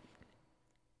 4.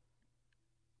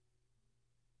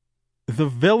 The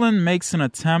villain makes an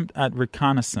attempt at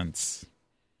reconnaissance.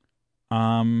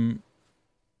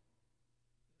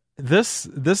 This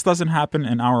doesn't happen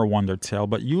in our Wonder Tale,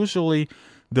 but usually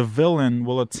the villain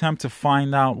will attempt to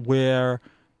find out where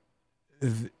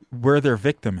their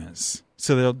victim is.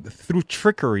 So through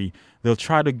trickery, they'll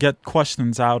try to get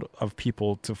questions out of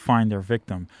people to find their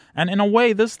victim. And in a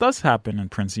way, this does happen in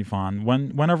Prince Ivan.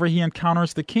 Whenever he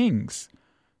encounters the kings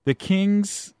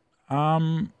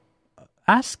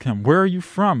ask him, where are you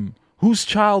from? Whose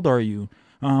child are you?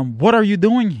 What are you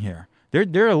doing here?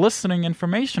 They're eliciting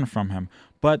information from him.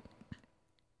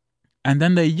 And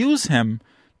then they use him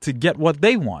to get what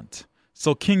they want.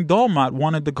 So King Dolmat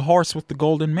wanted the horse with the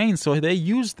golden mane, so they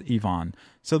used Ivan.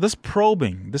 So this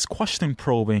question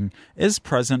probing is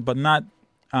present, but not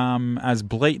as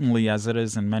blatantly as it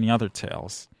is in many other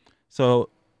tales. So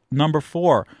number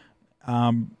 4,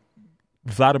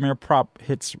 Vladimir Prop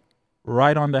hits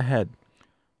right on the head.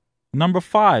 Number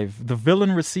 5, the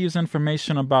villain receives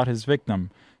information about his victim.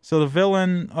 So the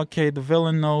villain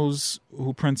knows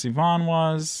who Prince Ivan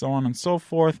was, so on and so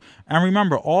forth. And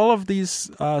remember, all of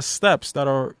these steps that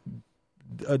are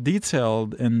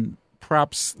detailed in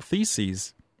Prop's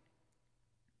theses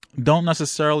don't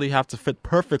necessarily have to fit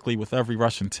perfectly with every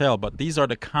Russian tale, but these are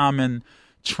the common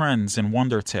trends in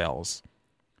Wonder Tales.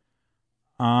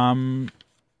 Let's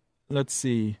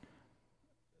see.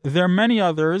 There are many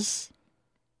others,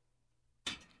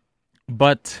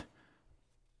 but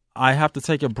I have to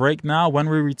take a break now. When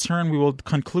we return, we will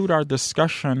conclude our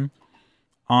discussion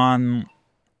on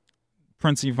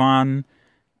Prince Ivan,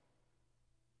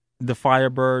 the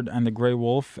Firebird, and the Grey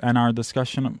Wolf, and our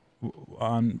discussion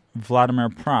on Vladimir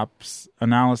Prop's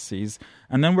analyses.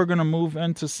 And then we're going to move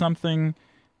into something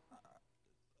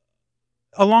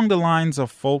along the lines of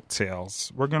folk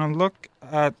tales. We're going to look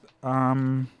at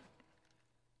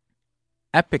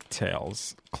epic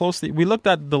tales closely. We looked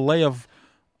at the lay of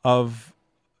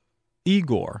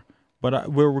Igor,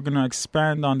 but we're going to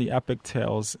expand on the epic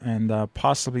tales and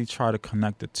possibly try to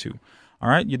connect the two. All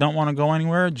right, you don't want to go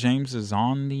anywhere. James is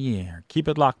on the air. Keep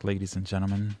it locked, ladies and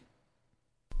gentlemen.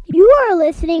 You are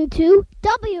listening to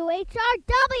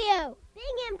WHRW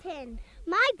Binghamton.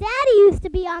 My daddy used to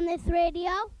be on this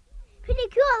radio. Pretty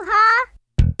cool, huh?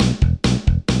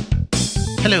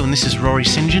 Hello, and this is Rory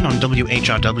St. John on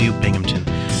WHRW Binghamton.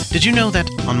 Did you know that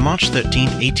on March 13,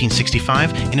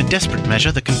 1865, in a desperate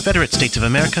measure, the Confederate States of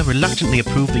America reluctantly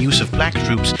approved the use of black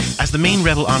troops as the main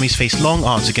rebel armies faced long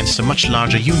odds against the much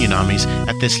larger Union armies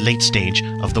at this late stage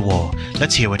of the war?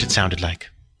 Let's hear what it sounded like.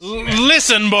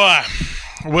 Listen, boy,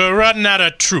 we're running out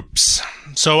of troops,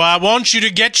 so I want you to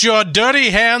get your dirty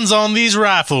hands on these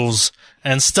rifles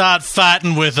and start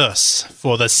fighting with us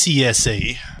for the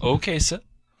CSA. Okay, sir.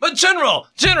 But General,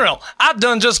 I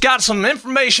done just got some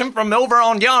information from over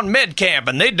on yon med camp,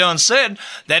 and they done said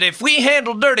that if we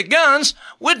handle dirty guns,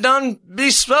 we'd done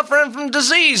be suffering from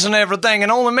disease and everything,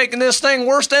 and only making this thing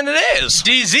worse than it is.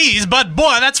 Disease? But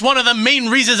boy, that's one of the main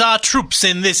reasons our troops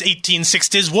in this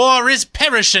 1860s war is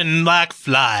perishing like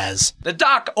flies. The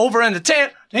doc over in the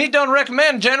tent, he done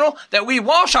recommend, General, that we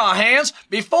wash our hands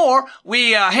before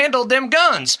we handle them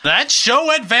guns. That's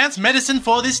show advanced medicine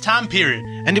for this time period.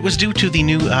 And it was due to the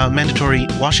new mandatory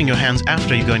washing your hands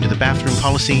after you go into the bathroom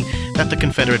policy that the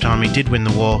Confederate Army did win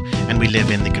the war, and we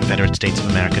live in the Confederate States of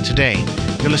America today.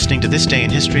 You're listening to This Day in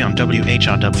History on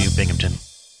WHRW Binghamton.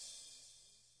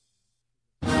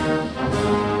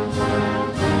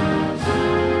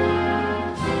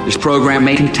 This program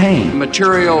may contain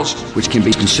materials which can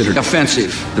be considered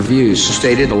offensive. The views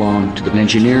stated belong to the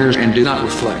engineers and do not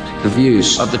reflect the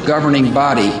views of the governing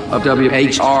body of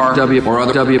WHRW or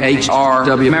other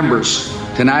WHRW members.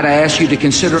 Tonight I ask you to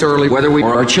consider thoroughly whether we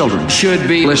or our children should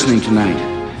be listening tonight.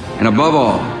 And above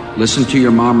all, listen to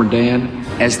your mom or dad,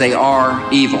 as they are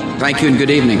evil. Thank you and good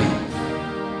evening.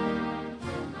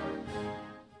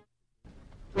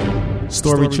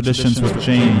 Story Traditions with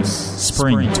James,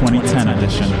 Spring 2010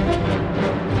 edition.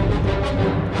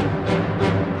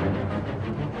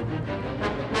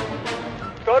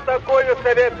 Что такое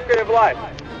советская власть?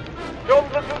 В чем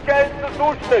заключается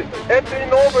сущность этой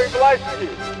новой власти,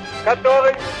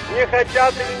 которой не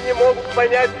хотят или не могут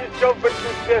понять еще в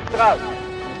большинстве стран?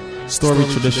 Story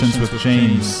Traditions with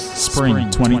James, Spring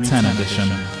 2010 edition.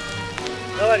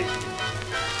 Товарищи,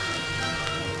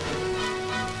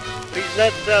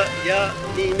 признаться, я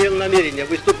не имел намерения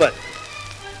выступать.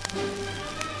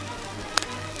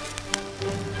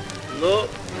 Но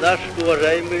наш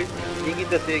уважаемый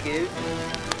Никита Сергеевич...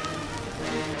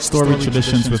 Story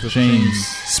Traditions with James,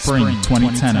 Spring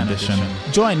 2010 edition.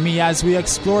 Join me as we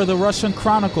explore the Russian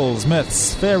chronicles,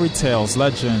 myths, fairy tales,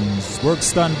 legends,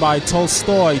 works done by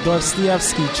Tolstoy,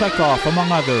 Dostoevsky, Chekhov,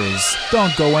 among others.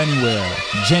 Don't go anywhere.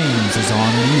 James is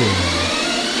on the air.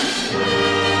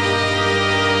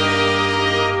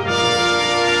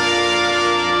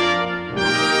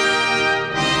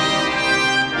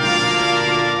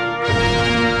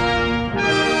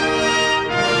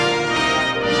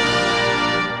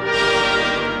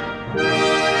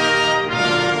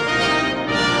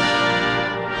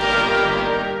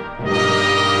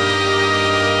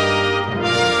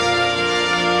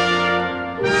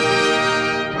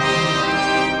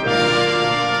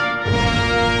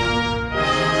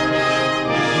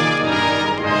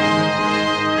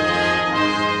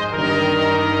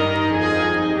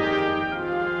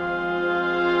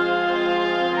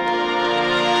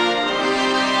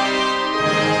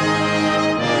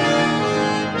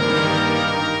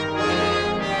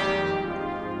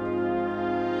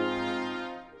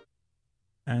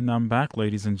 I'm back,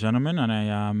 ladies and gentlemen, and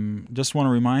I just want to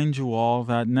remind you all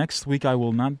that next week I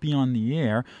will not be on the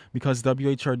air because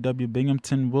WHRW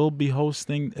Binghamton will be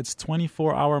hosting its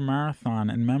 24-hour marathon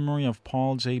in memory of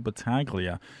Paul J.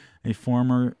 Battaglia, a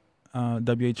former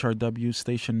WHRW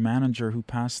station manager who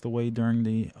passed away during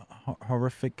the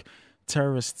horrific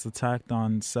terrorist attack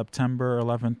on September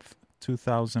 11th,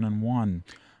 2001.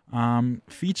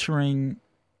 Featuring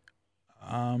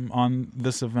on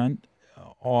this event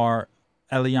are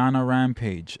Eliana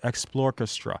Rampage,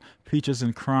 Explorchestra, Peaches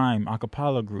and Crime,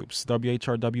 acapella groups,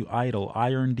 WHRW Idol,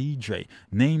 Iron DJ,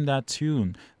 Name That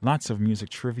Tune, lots of music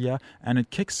trivia, and it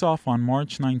kicks off on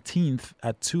March 19th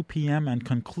at 2 p.m. and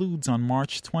concludes on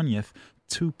March 20th,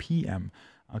 2 p.m.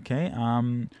 Okay,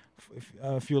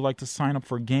 if you would like to sign up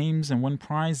for games and win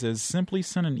prizes, simply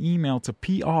send an email to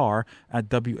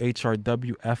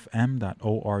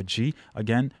pr@whrwfm.org.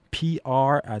 Again,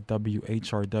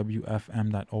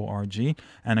 pr@whrwfm.org.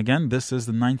 And again, this is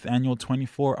the 9th annual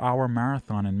 24-hour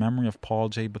marathon in memory of Paul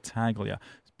J. Battaglia,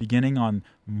 beginning on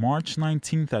March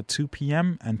 19th at 2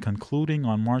 p.m. and concluding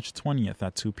on March 20th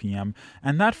at 2 p.m.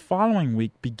 And that following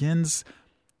week begins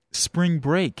spring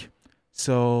break.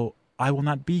 So I will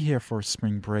not be here for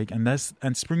spring break, and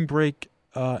spring break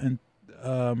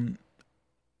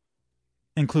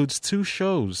includes 2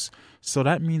 shows. So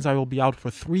that means I will be out for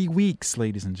 3 weeks,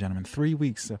 ladies and gentlemen, 3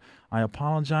 weeks. I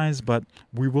apologize, but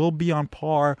we will be on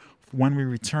par when we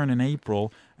return in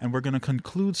April, and we're going to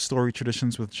conclude Story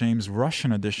Traditions with James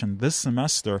Russian edition this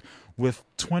semester with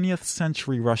 20th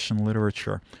century Russian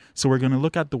literature. So we're going to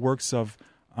look at the works of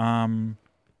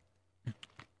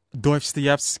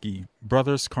Dostoevsky,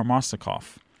 Brothers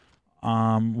Karamazov.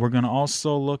 We're going to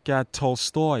also look at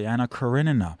Tolstoy, Anna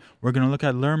Karenina. We're going to look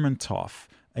at Lermontov,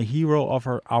 a hero of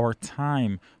our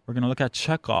time. We're going to look at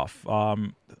Chekhov.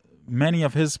 Many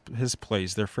of his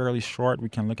plays, they're fairly short. We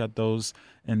can look at those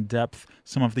in depth.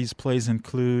 Some of these plays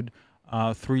include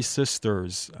Three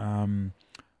Sisters, The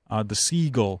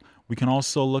Seagull. We can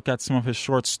also look at some of his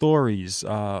short stories,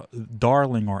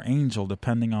 Darling or Angel,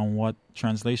 depending on what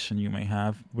translation you may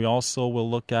have. We also will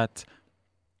look at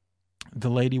The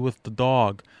Lady with the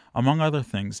Dog, among other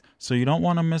things. So you don't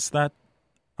want to miss that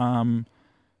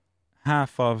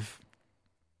half of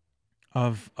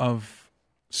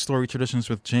Story Traditions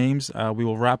with James. We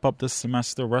will wrap up this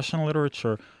semester Russian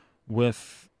literature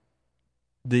with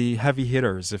the heavy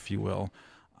hitters, if you will.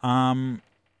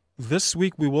 This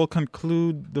week we will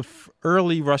conclude the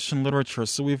early Russian literature.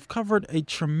 So we've covered a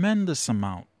tremendous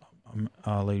amount,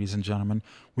 ladies and gentlemen.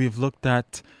 We've looked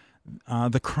at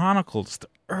the chronicles, the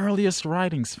earliest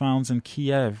writings found in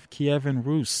Kievan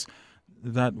Rus,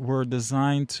 that were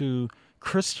designed to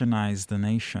Christianize the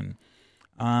nation.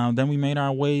 Then we made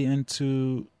our way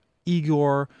into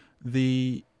Igor,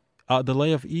 the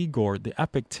Lay of Igor, the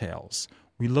epic tales.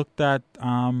 We looked at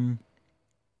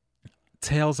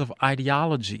tales of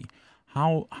ideology.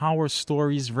 How are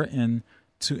stories written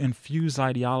to infuse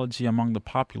ideology among the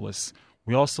populace?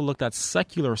 We also looked at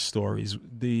secular stories,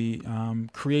 the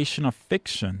creation of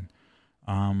fiction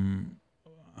in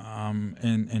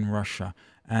Russia.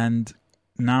 And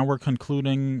now we're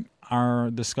concluding our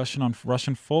discussion on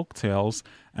Russian folk tales,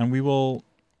 and we will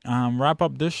wrap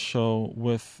up this show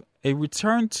with a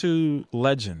return to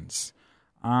legends.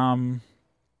 How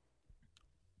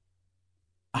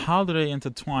do they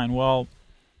intertwine? Well,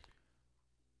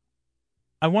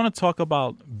 I want to talk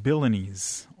about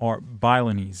Bylines or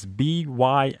Bylines,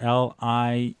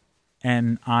 Bylinies.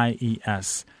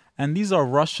 And these are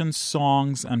Russian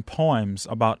songs and poems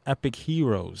about epic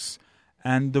heroes.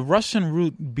 And the Russian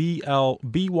root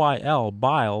BYL,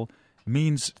 Byle,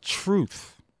 means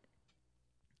truth.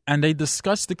 And they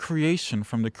discuss the creation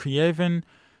from the Kievan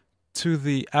to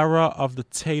the era of the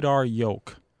Tatar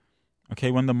yoke,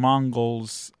 okay, when the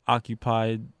Mongols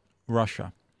occupied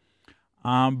Russia.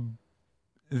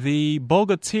 The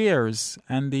Bogotyrs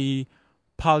and the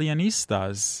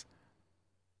Polyanistas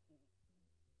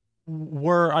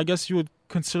were, I guess you would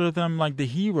consider them like the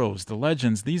heroes, the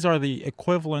legends. These are the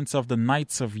equivalents of the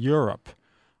knights of Europe.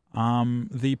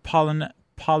 The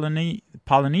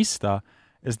Polyanista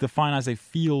is defined as a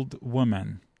field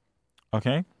woman,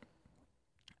 okay?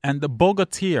 And the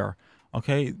Bogotyr,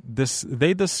 okay,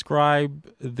 they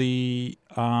describe they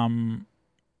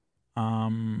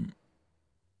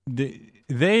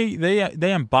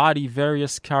embody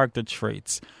various character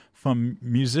traits, from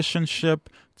musicianship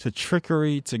to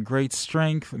trickery to great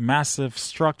strength, massive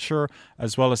structure,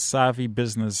 as well as savvy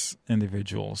business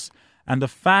individuals. And the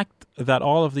fact that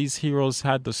all of these heroes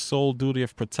had the sole duty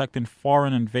of protecting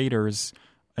foreign invaders,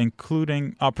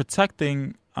 including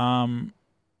protecting their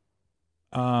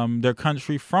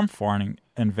country from foreign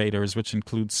invaders, which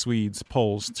include Swedes,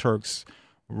 Poles, Turks,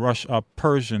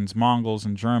 Persians, Mongols,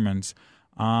 and Germans.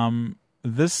 The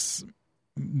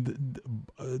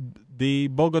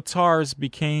Bogotyrs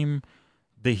became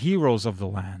the heroes of the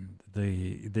land.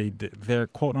 They're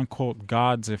quote unquote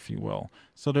gods, if you will.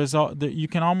 So you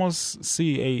can almost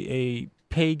see a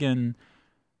pagan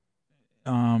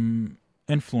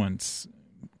influence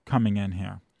coming in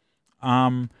here.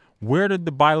 Where did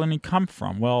the Bylini come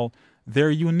from? Well, they're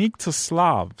unique to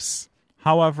Slavs.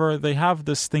 However, they have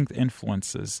distinct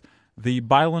influences. The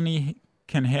Bylini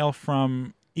can hail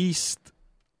from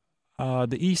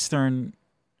the eastern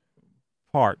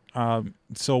part.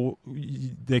 So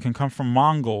they can come from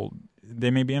Mongol.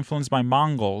 They may be influenced by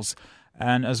Mongols,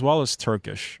 and as well as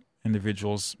Turkish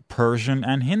individuals. Persian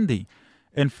and Hindi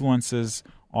influences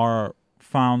are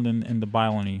found in the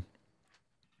Bylini.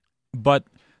 But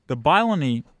the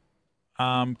Bylini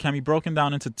can be broken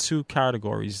down into two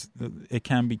categories. It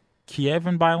can be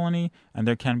Kievan Bylini, and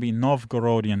there can be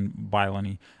Novgorodian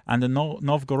Bylini. And the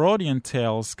Novgorodian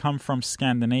tales come from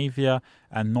Scandinavia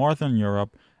and Northern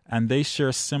Europe, and they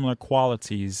share similar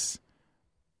qualities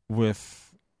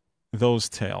with those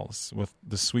tales, with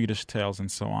the Swedish tales and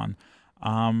so on.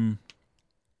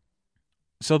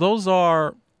 So those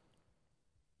are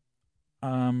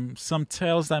some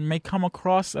tales that may come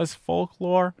across as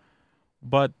folklore,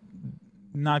 but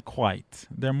not quite.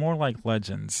 They're more like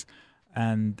legends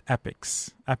and epic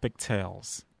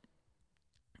tales.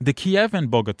 The Kievan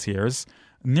Bogotyrs,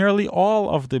 nearly all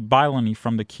of the Bylini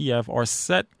from the Kiev are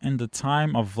set in the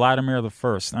time of Vladimir I.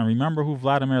 And remember who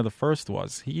Vladimir I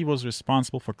was. He was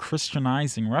responsible for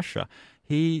Christianizing Russia.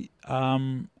 He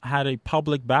had a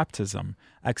public baptism,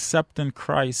 accepting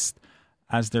Christ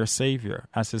as their savior,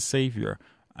 as his savior.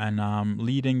 and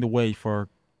leading the way for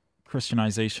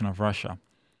Christianization of Russia.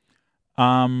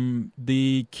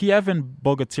 The Kievan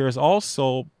bogatyrs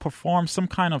also perform some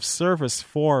kind of service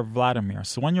for Vladimir.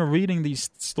 So when you're reading these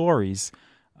stories,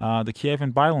 the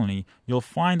Kievan Bylony, you'll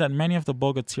find that many of the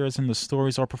bogatyrs in the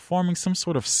stories are performing some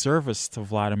sort of service to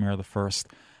Vladimir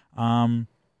I.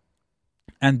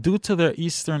 And due to their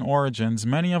Eastern origins,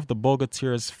 many of the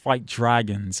bogatyrs fight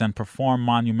dragons and perform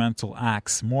monumental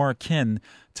acts more akin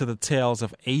to the tales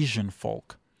of Asian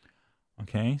folk.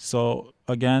 Okay, so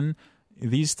again,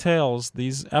 these tales,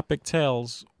 these epic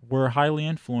tales, were highly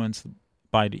influenced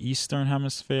by the Eastern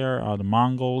Hemisphere, the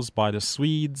Mongols, by the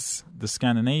Swedes, the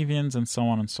Scandinavians, and so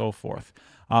on and so forth.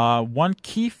 One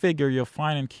key figure you'll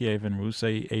find in Kievan Rus,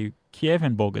 a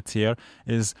Kievan bogatyr,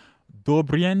 is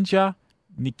Dobryenja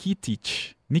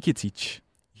Nikitic.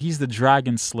 He's the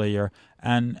dragon slayer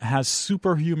and has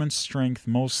superhuman strength,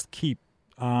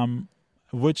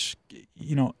 which,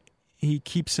 he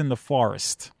keeps in the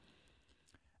forest.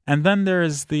 And then there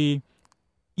is the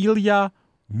Ilya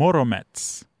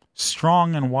Muromets.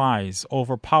 Strong and wise,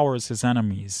 overpowers his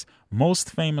enemies.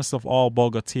 Most famous of all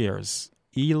bogatyrs,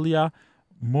 Ilya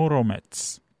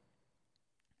Muromets.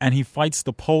 And he fights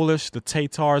the Polish, the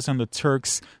Tatars, and the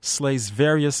Turks, slays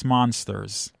various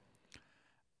monsters.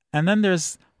 And then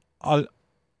there's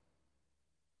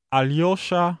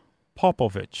Alyosha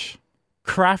Popovich,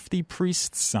 crafty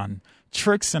priest's son,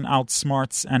 tricks and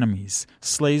outsmarts enemies,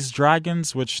 slays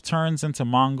dragons, which turns into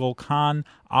Mongol Khan,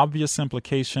 obvious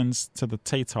implications to the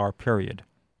Tatar period.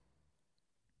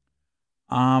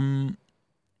 Ilya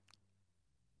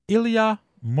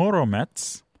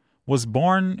Muromets was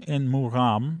born in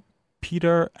Murom,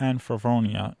 Peter and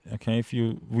Favronia. Okay,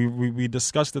 we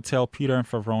discussed the tale Peter and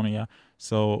Favronia,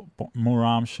 so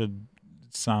Murom should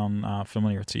sound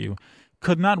familiar to you.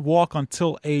 Could not walk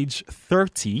until age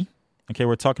 30. Okay,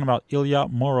 we're talking about Ilya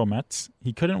Muromets.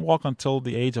 He couldn't walk until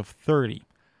the age of 30.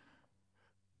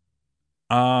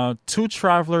 Two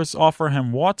travelers offer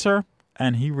him water,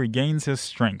 and he regains his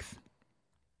strength.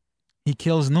 He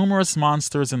kills numerous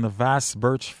monsters in the vast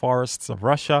birch forests of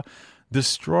Russia,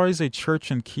 destroys a church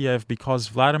in Kiev because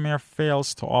Vladimir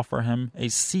fails to offer him a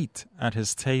seat at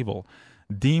his table,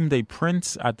 deemed a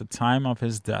prince at the time of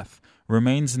his death,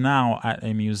 remains now at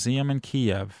a museum in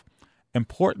Kiev.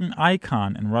 Important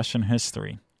icon in Russian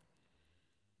history.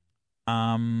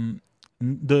 Now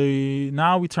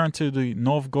we turn to the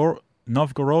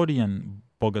Novgorodian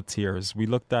bogatyrs. We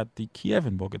looked at the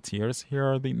Kievan bogatyrs. Here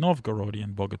are the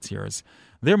Novgorodian bogatyrs.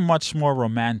 They're much more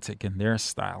romantic in their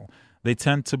style. They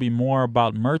tend to be more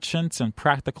about merchants and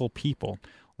practical people,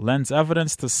 lends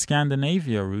evidence to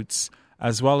Scandinavia roots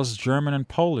as well as German and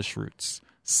Polish roots.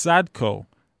 Sadko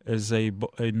is a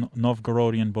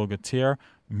Novgorodian bogatyr,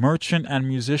 merchant and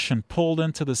musician pulled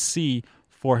into the sea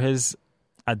for his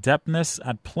adeptness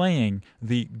at playing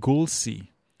the gulsi.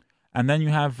 And then you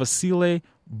have Vasily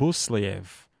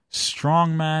Busliev,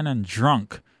 strong man and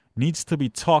drunk, needs to be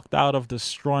talked out of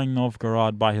destroying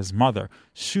Novgorod by his mother,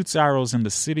 shoots arrows in the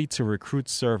city to recruit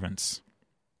servants.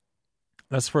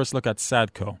 Let's first look at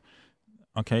Sadko.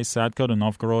 Okay, Sadko, the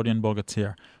Novgorodian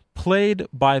bogatyr, played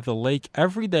by the lake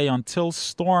every day until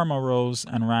storm arose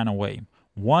and ran away.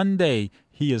 One day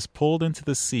he is pulled into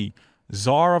the sea.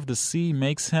 Tsar of the sea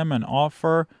makes him an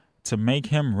offer to make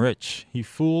him rich. He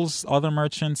fools other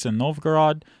merchants in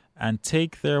Novgorod and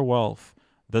take their wealth.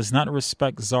 Does not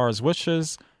respect Tsar's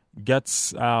wishes.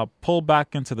 Gets pulled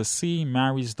back into the sea.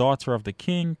 Marries daughter of the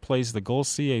king. Plays the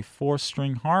gulsi, a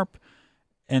 4-string harp.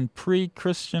 In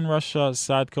pre-Christian Russia,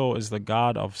 Sadko is the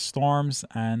god of storms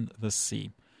and the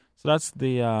sea. So that's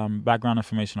the background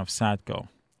information of Sadko.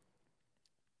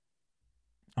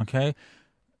 Okay.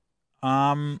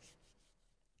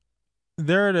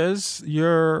 There it is,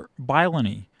 your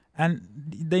Bylony. And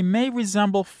they may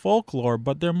resemble folklore,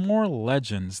 but they're more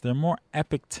legends. They're more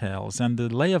epic tales. And the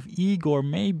Lay of Igor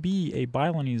may be a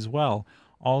Bylony as well,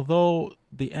 although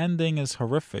the ending is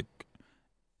horrific.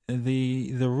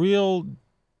 The real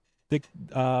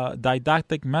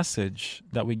didactic message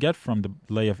that we get from the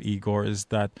Lay of Igor is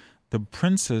that the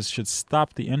princes should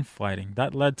stop the infighting.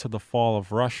 That led to the fall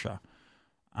of Russia.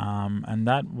 And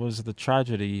that was the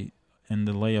tragedy in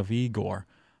the Lay of Igor.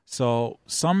 So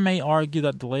some may argue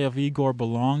that the Lay of Igor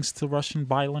belongs to Russian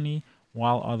Bylony,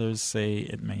 while others say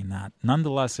it may not.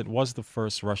 Nonetheless, it was the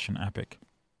first Russian epic.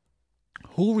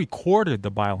 Who recorded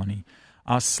the Bylony?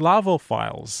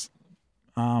 Slavophiles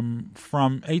from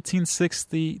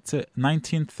 1860 to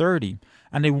 1930.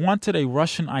 And they wanted a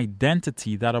Russian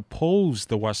identity that opposed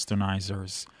the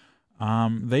Westernizers.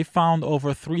 They found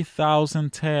over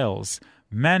 3,000 tales.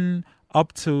 Men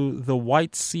up to the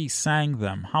White Sea sang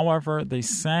them. However, they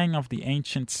sang of the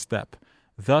ancient steppe.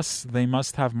 Thus, they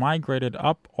must have migrated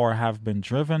up or have been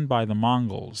driven by the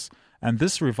Mongols. And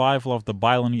this revival of the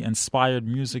Bailani inspired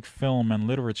music, film, and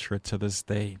literature to this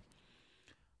day.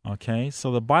 Okay,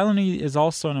 so the Bailani is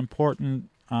also an important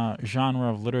genre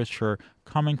of literature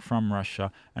coming from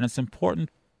Russia, and it's important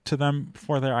to them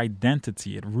for their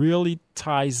identity. It really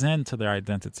ties into their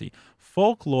identity.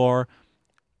 Folklore,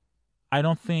 I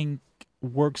don't think,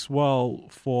 works well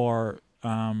for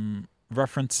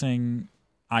referencing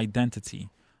identity.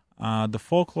 The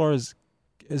folklore is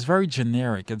very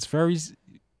generic. It's very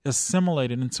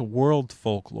assimilated into world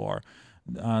folklore.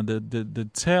 The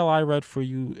tale I read for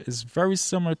you is very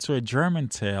similar to a German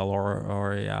tale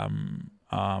or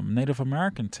a Native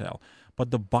American tale. But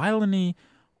the Bailani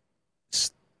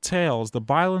tales, the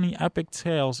Bailani epic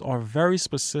tales, are very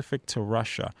specific to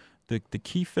Russia. The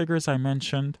key figures I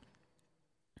mentioned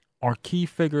are key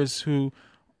figures who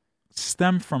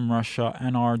stem from Russia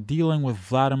and are dealing with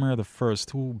Vladimir I,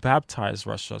 who baptized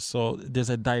Russia. So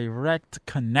there's a direct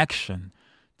connection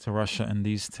to Russia in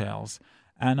these tales.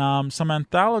 And some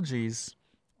anthologies,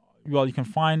 well, you can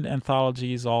find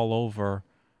anthologies all over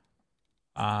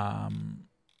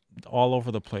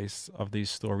the place of these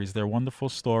stories. They're wonderful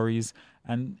stories,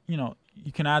 and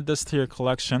you can add this to your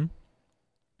collection.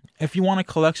 If you want a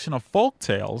collection of folk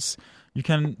tales, you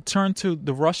can turn to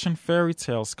the Russian fairy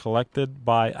tales collected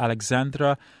by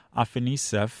Alexandra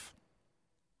Afanasev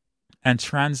and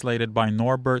translated by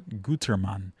Norbert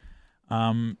Gutermann.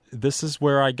 This is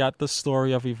where I got the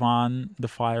story of Ivan the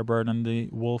Firebird and the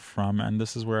Wolf from, and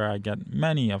this is where I get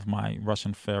many of my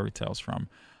Russian fairy tales from.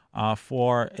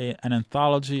 For an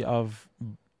anthology of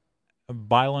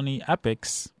Bailani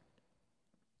epics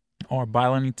or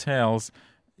Bailani tales,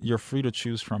 you're free to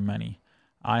choose from many.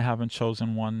 I haven't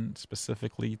chosen one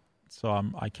specifically, so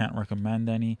I can't recommend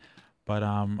any, but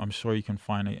I'm sure you can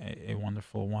find a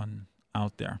wonderful one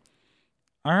out there.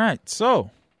 All right,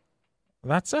 so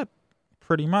that's it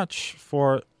pretty much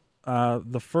for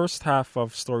the first half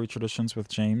of Story Traditions with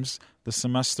James. The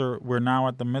semester, we're now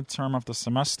at the midterm of the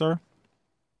semester.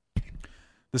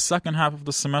 The second half of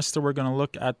the semester, we're going to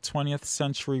look at 20th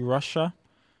century Russia,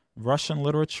 Russian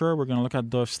literature. We're going to look at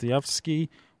Dostoevsky.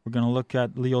 We're going to look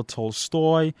at Leo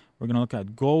Tolstoy. We're going to look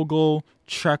at Gogol,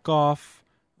 Chekhov,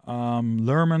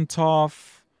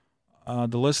 Lermontov.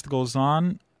 The list goes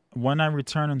on. When I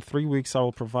return in 3 weeks, I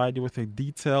will provide you with a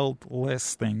detailed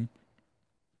listing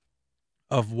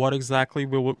of what exactly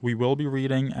we will be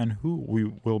reading and who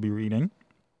we will be reading.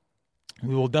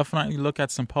 We will definitely look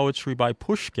at some poetry by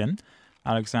Pushkin,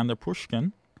 Alexander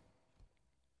Pushkin,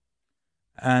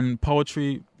 and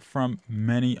poetry from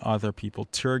many other people.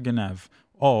 Turgenev.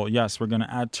 Oh, yes, we're going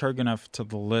to add Turgenev to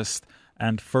the list.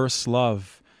 And First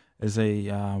Love is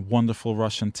a wonderful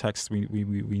Russian text we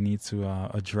need to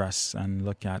address and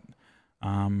look at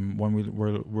when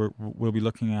we'll be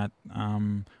looking at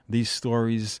these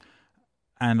stories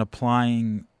and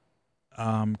applying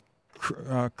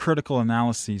critical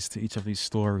analyses to each of these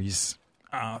stories.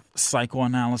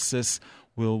 Psychoanalysis.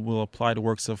 We'll apply the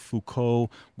works of Foucault.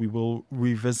 We will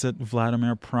revisit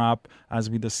Vladimir Propp as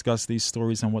we discuss these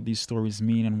stories and what these stories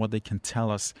mean and what they can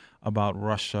tell us about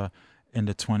Russia in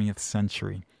the 20th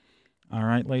century. All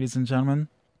right, ladies and gentlemen.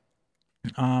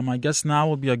 I guess now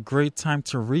will be a great time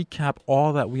to recap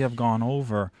all that we have gone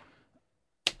over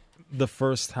the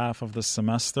first half of the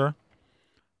semester.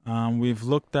 We've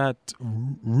looked at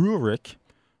Rurik,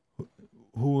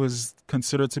 who is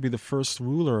considered to be the first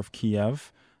ruler of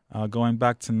Kiev, going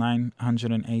back to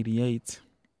 988.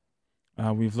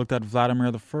 We've looked at Vladimir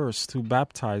I, who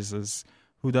baptizes,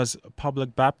 who does a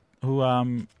public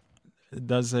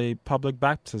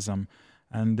baptism,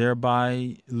 and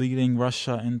thereby leading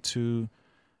Russia into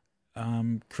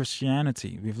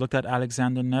Christianity. We've looked at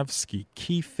Alexander Nevsky,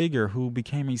 key figure who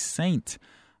became a saint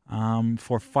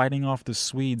for fighting off the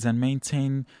Swedes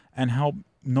and help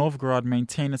Novgorod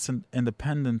maintain its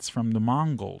independence from the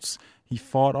Mongols. He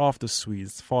fought off the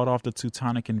Swedes, fought off the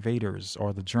Teutonic invaders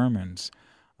or the Germans.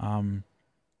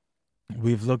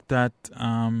 We've looked at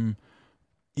Ivan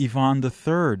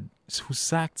III, who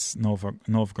sacked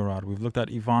Novgorod. We've looked at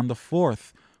Ivan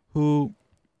IV, who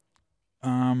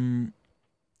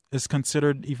is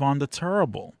considered Ivan the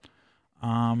Terrible,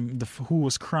 who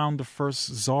was crowned the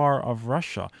first Tsar of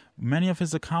Russia. Many of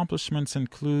his accomplishments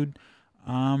include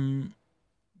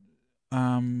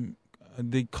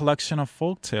the collection of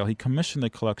folktale. He commissioned a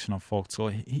collection of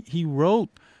folktale. He wrote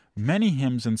many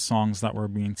hymns and songs that were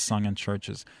being sung in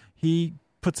churches. He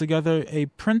put together a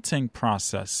printing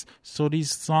process so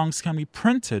these songs can be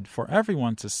printed for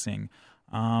everyone to sing.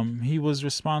 He was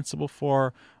responsible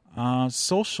for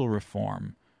social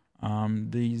reform,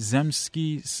 the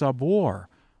Zemsky Sabor,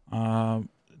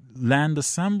 land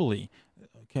assembly.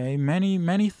 Okay,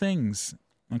 many things.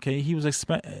 Okay, he was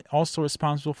also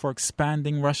responsible for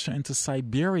expanding Russia into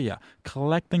Siberia,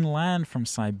 collecting land from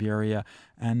Siberia,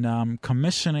 and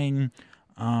commissioning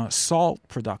salt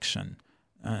production,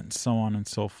 and so on and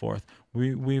so forth.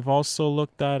 We've also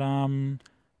looked at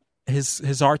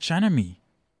his archenemy,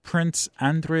 Prince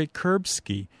Andrei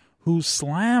Kurbsky, who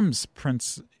slams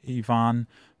Prince Ivan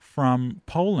from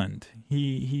Poland.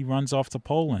 He runs off to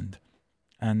Poland,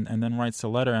 and then writes a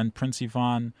letter, and Prince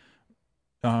Ivan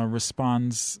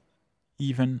responds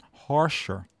even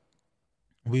harsher.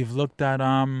 We've looked at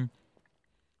the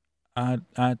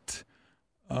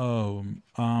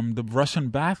Russian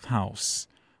bathhouse.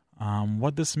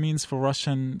 What this means for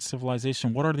Russian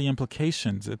civilization. What are the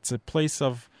implications? It's a place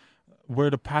of where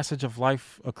the passage of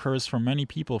life occurs for many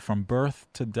people, from birth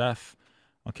to death.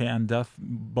 Okay, and death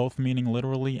both meaning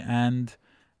literally and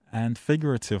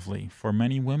figuratively. For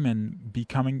many women,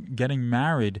 getting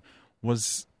married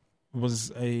was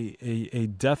a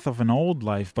death of an old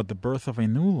life, but the birth of a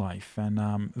new life,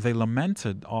 and they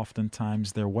lamented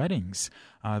oftentimes their weddings.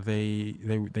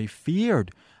 They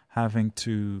feared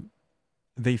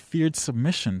they feared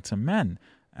submission to men,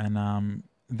 and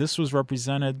this was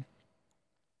represented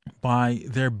by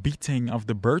their beating of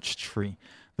the birch tree.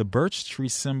 The birch tree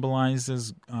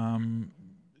symbolizes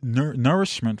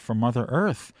nourishment for Mother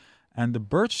Earth, and the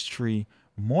birch tree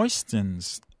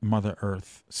moistens Mother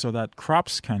Earth so that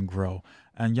crops can grow.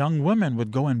 And young women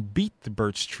would go and beat the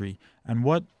birch tree. And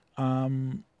what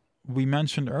we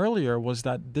mentioned earlier was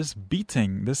that this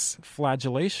beating, this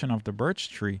flagellation of the birch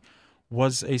tree,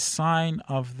 was a sign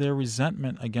of their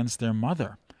resentment against their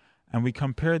mother. And we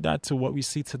compared that to what we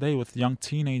see today with young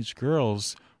teenage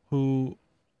girls who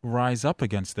rise up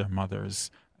against their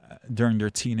mothers during their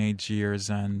teenage years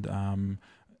and,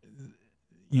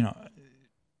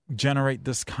 generate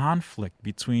this conflict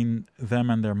between them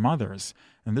and their mothers.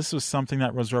 And this was something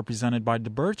that was represented by the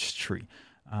birch tree.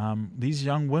 These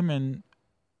young women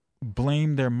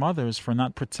blamed their mothers for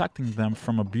not protecting them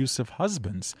from abusive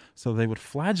husbands, so they would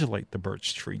flagellate the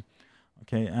birch tree.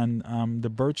 Okay, and the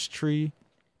birch tree,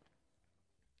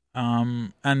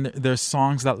 and there's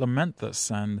songs that lament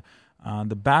this, and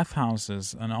the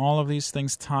bathhouses, and all of these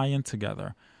things tie in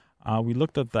together. We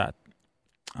looked at that.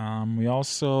 We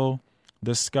also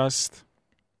discussed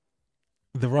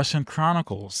the Russian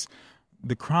chronicles,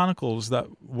 the chronicles that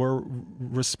were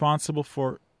responsible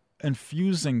for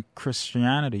infusing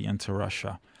Christianity into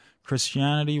Russia.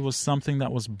 Christianity was something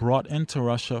that was brought into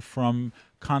Russia from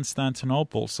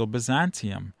Constantinople, so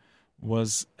Byzantium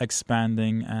was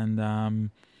expanding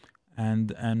and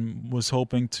was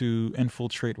hoping to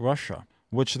infiltrate Russia,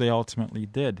 which they ultimately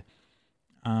did.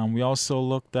 We also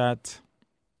looked at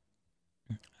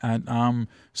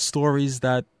stories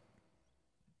that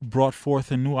brought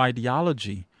forth a new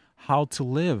ideology, how to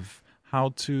live, how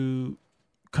to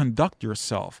conduct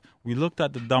yourself. We looked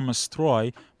at the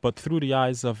Domostroy, but through the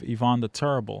eyes of Ivan the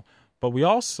Terrible. But we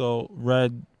also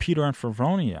read Peter and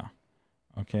Favronia,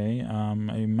 okay,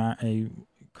 a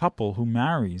couple who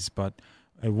marries, but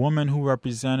a woman who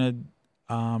represented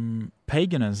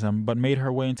paganism, but made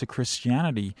her way into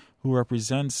Christianity, who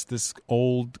represents this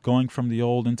old, going from the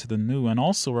old into the new, and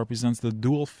also represents the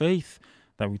dual faith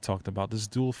that we talked about, this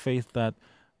dual faith that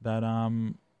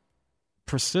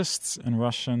persists in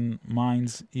Russian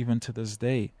minds even to this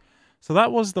day. So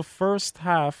that was the first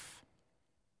half.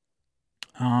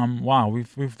 Wow,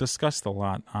 we've discussed a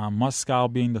lot. Moscow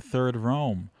being the third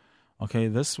Rome. Okay,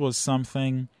 this was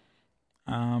something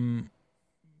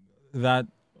that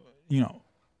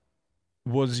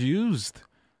was used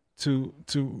to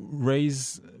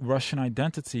raise Russian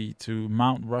identity, to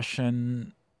mount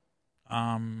Russian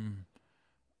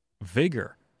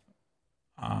vigor.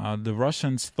 The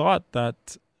Russians thought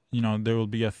that there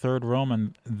would be a third Rome,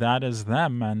 and that is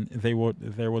them, and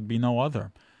there would be no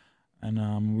other.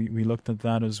 And we looked at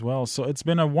that as well. So it's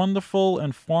been a wonderful,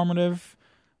 informative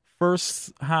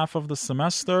first half of the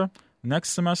semester.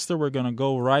 Next semester, we're going to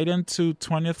go right into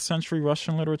 20th century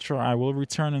Russian literature. I will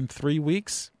return in 3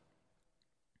 weeks.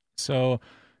 So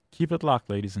keep it locked,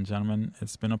 ladies and gentlemen.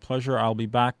 It's been a pleasure. I'll be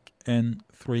back in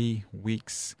 3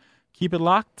 weeks. Keep it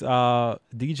locked.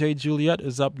 DJ Juliet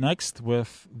is up next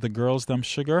with The Girls Them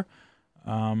Sugar,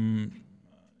 a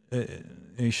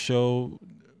show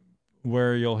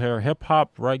where you'll hear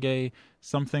hip-hop, reggae,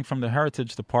 something from the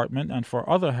Heritage Department. And for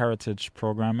other Heritage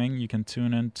programming, you can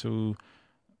tune into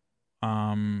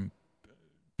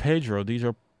Pedro,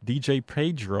 DJ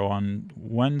Pedro, on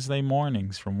Wednesday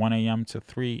mornings from 1 a.m. to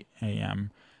 3 a.m.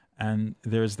 And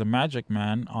there's The Magic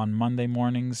Man on Monday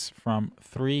mornings from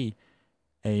 3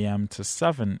 a.m. to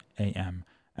 7 a.m.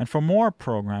 And for more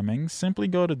programming, simply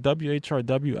go to whrwfm.org,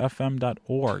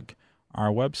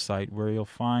 our website, where you'll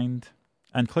find,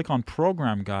 and click on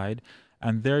Program Guide,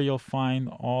 and there you'll find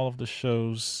all of the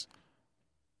shows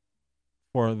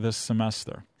for this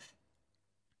semester.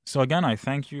 So again, I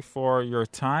thank you for your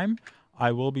time.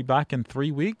 I will be back in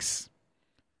 3 weeks.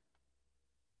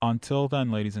 Until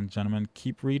then, ladies and gentlemen,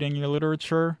 keep reading your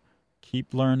literature,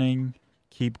 keep learning,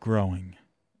 keep growing.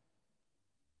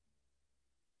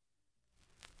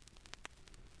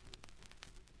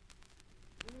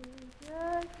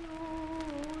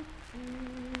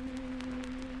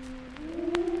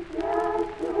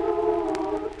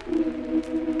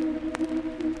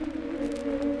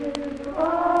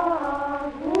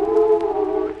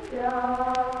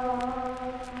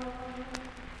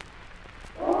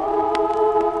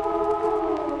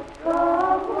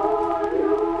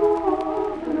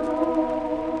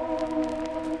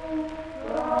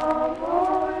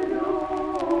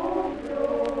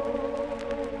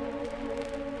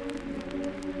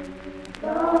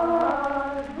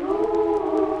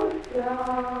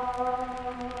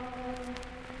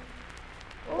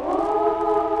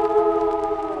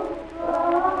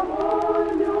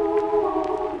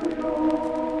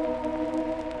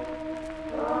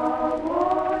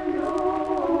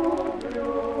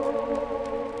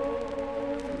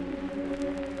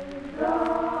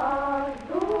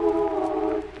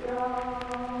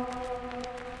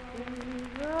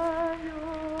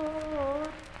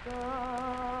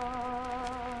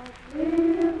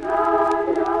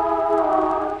 Israel,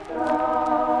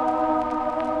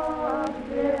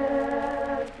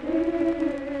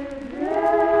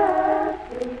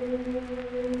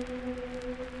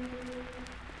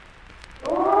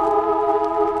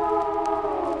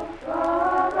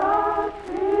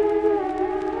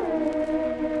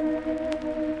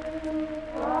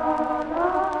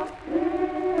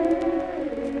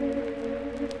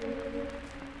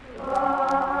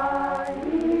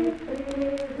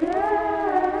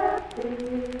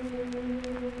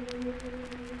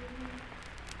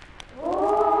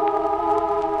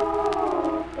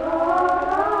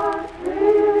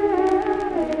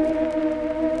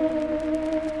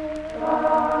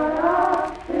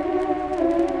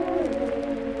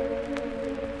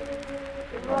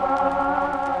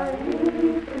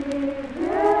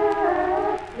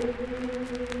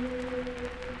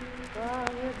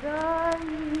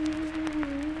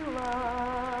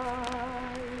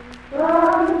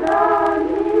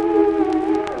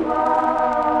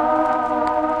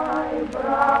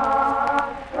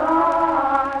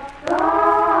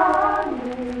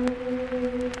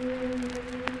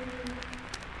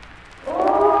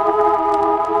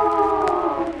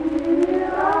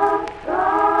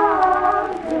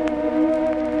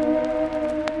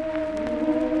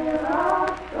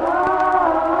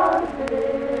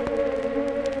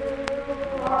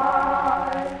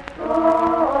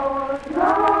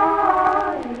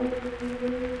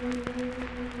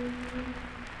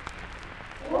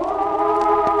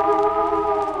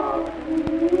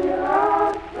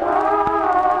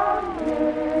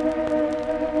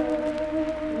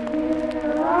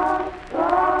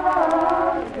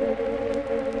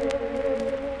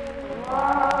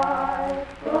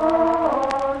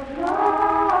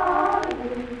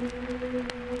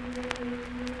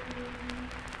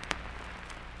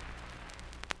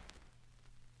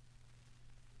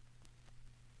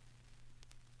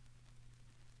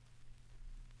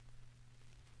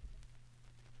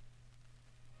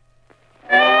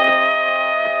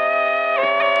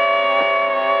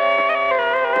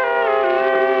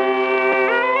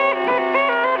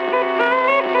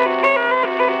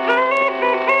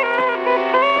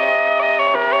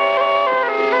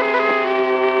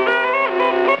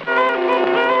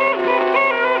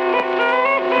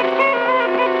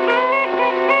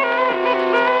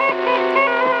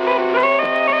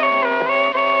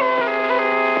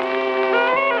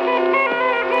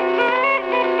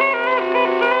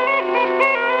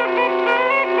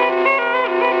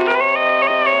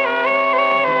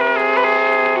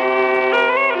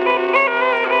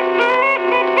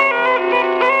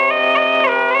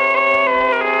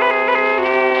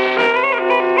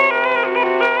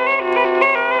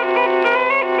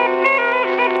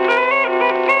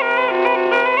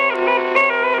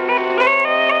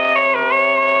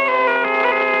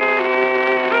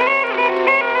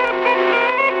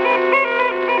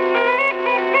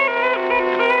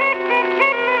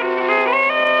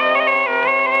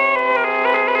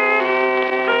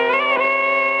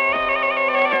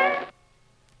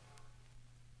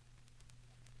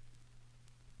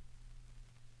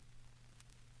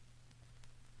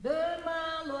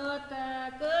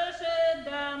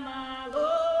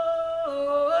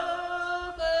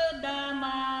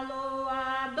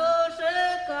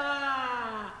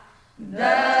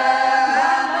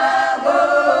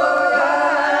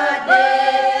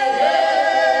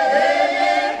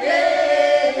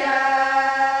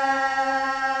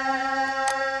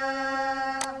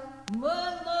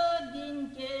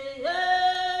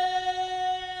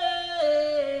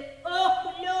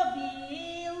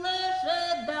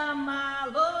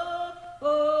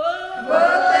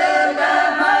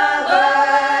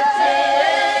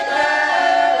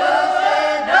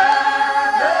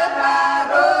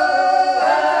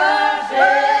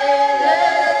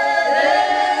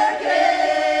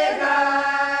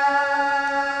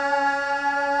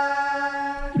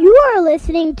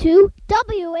 Listening to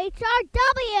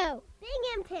WHRW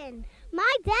Binghamton.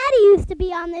 My daddy used to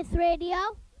be on this radio.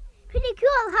 Pretty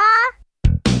cool, huh?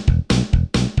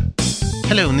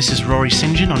 Hello, and this is Rory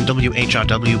St. John on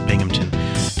WHRW Binghamton.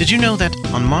 Did you know that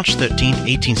on March 13,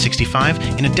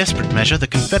 1865, in a desperate measure, the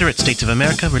Confederate States of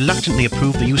America reluctantly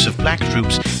approved the use of black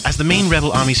troops as the main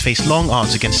rebel armies faced long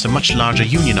odds against the much larger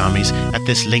Union armies at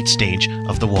this late stage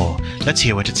of the war? Let's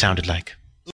hear what it sounded like.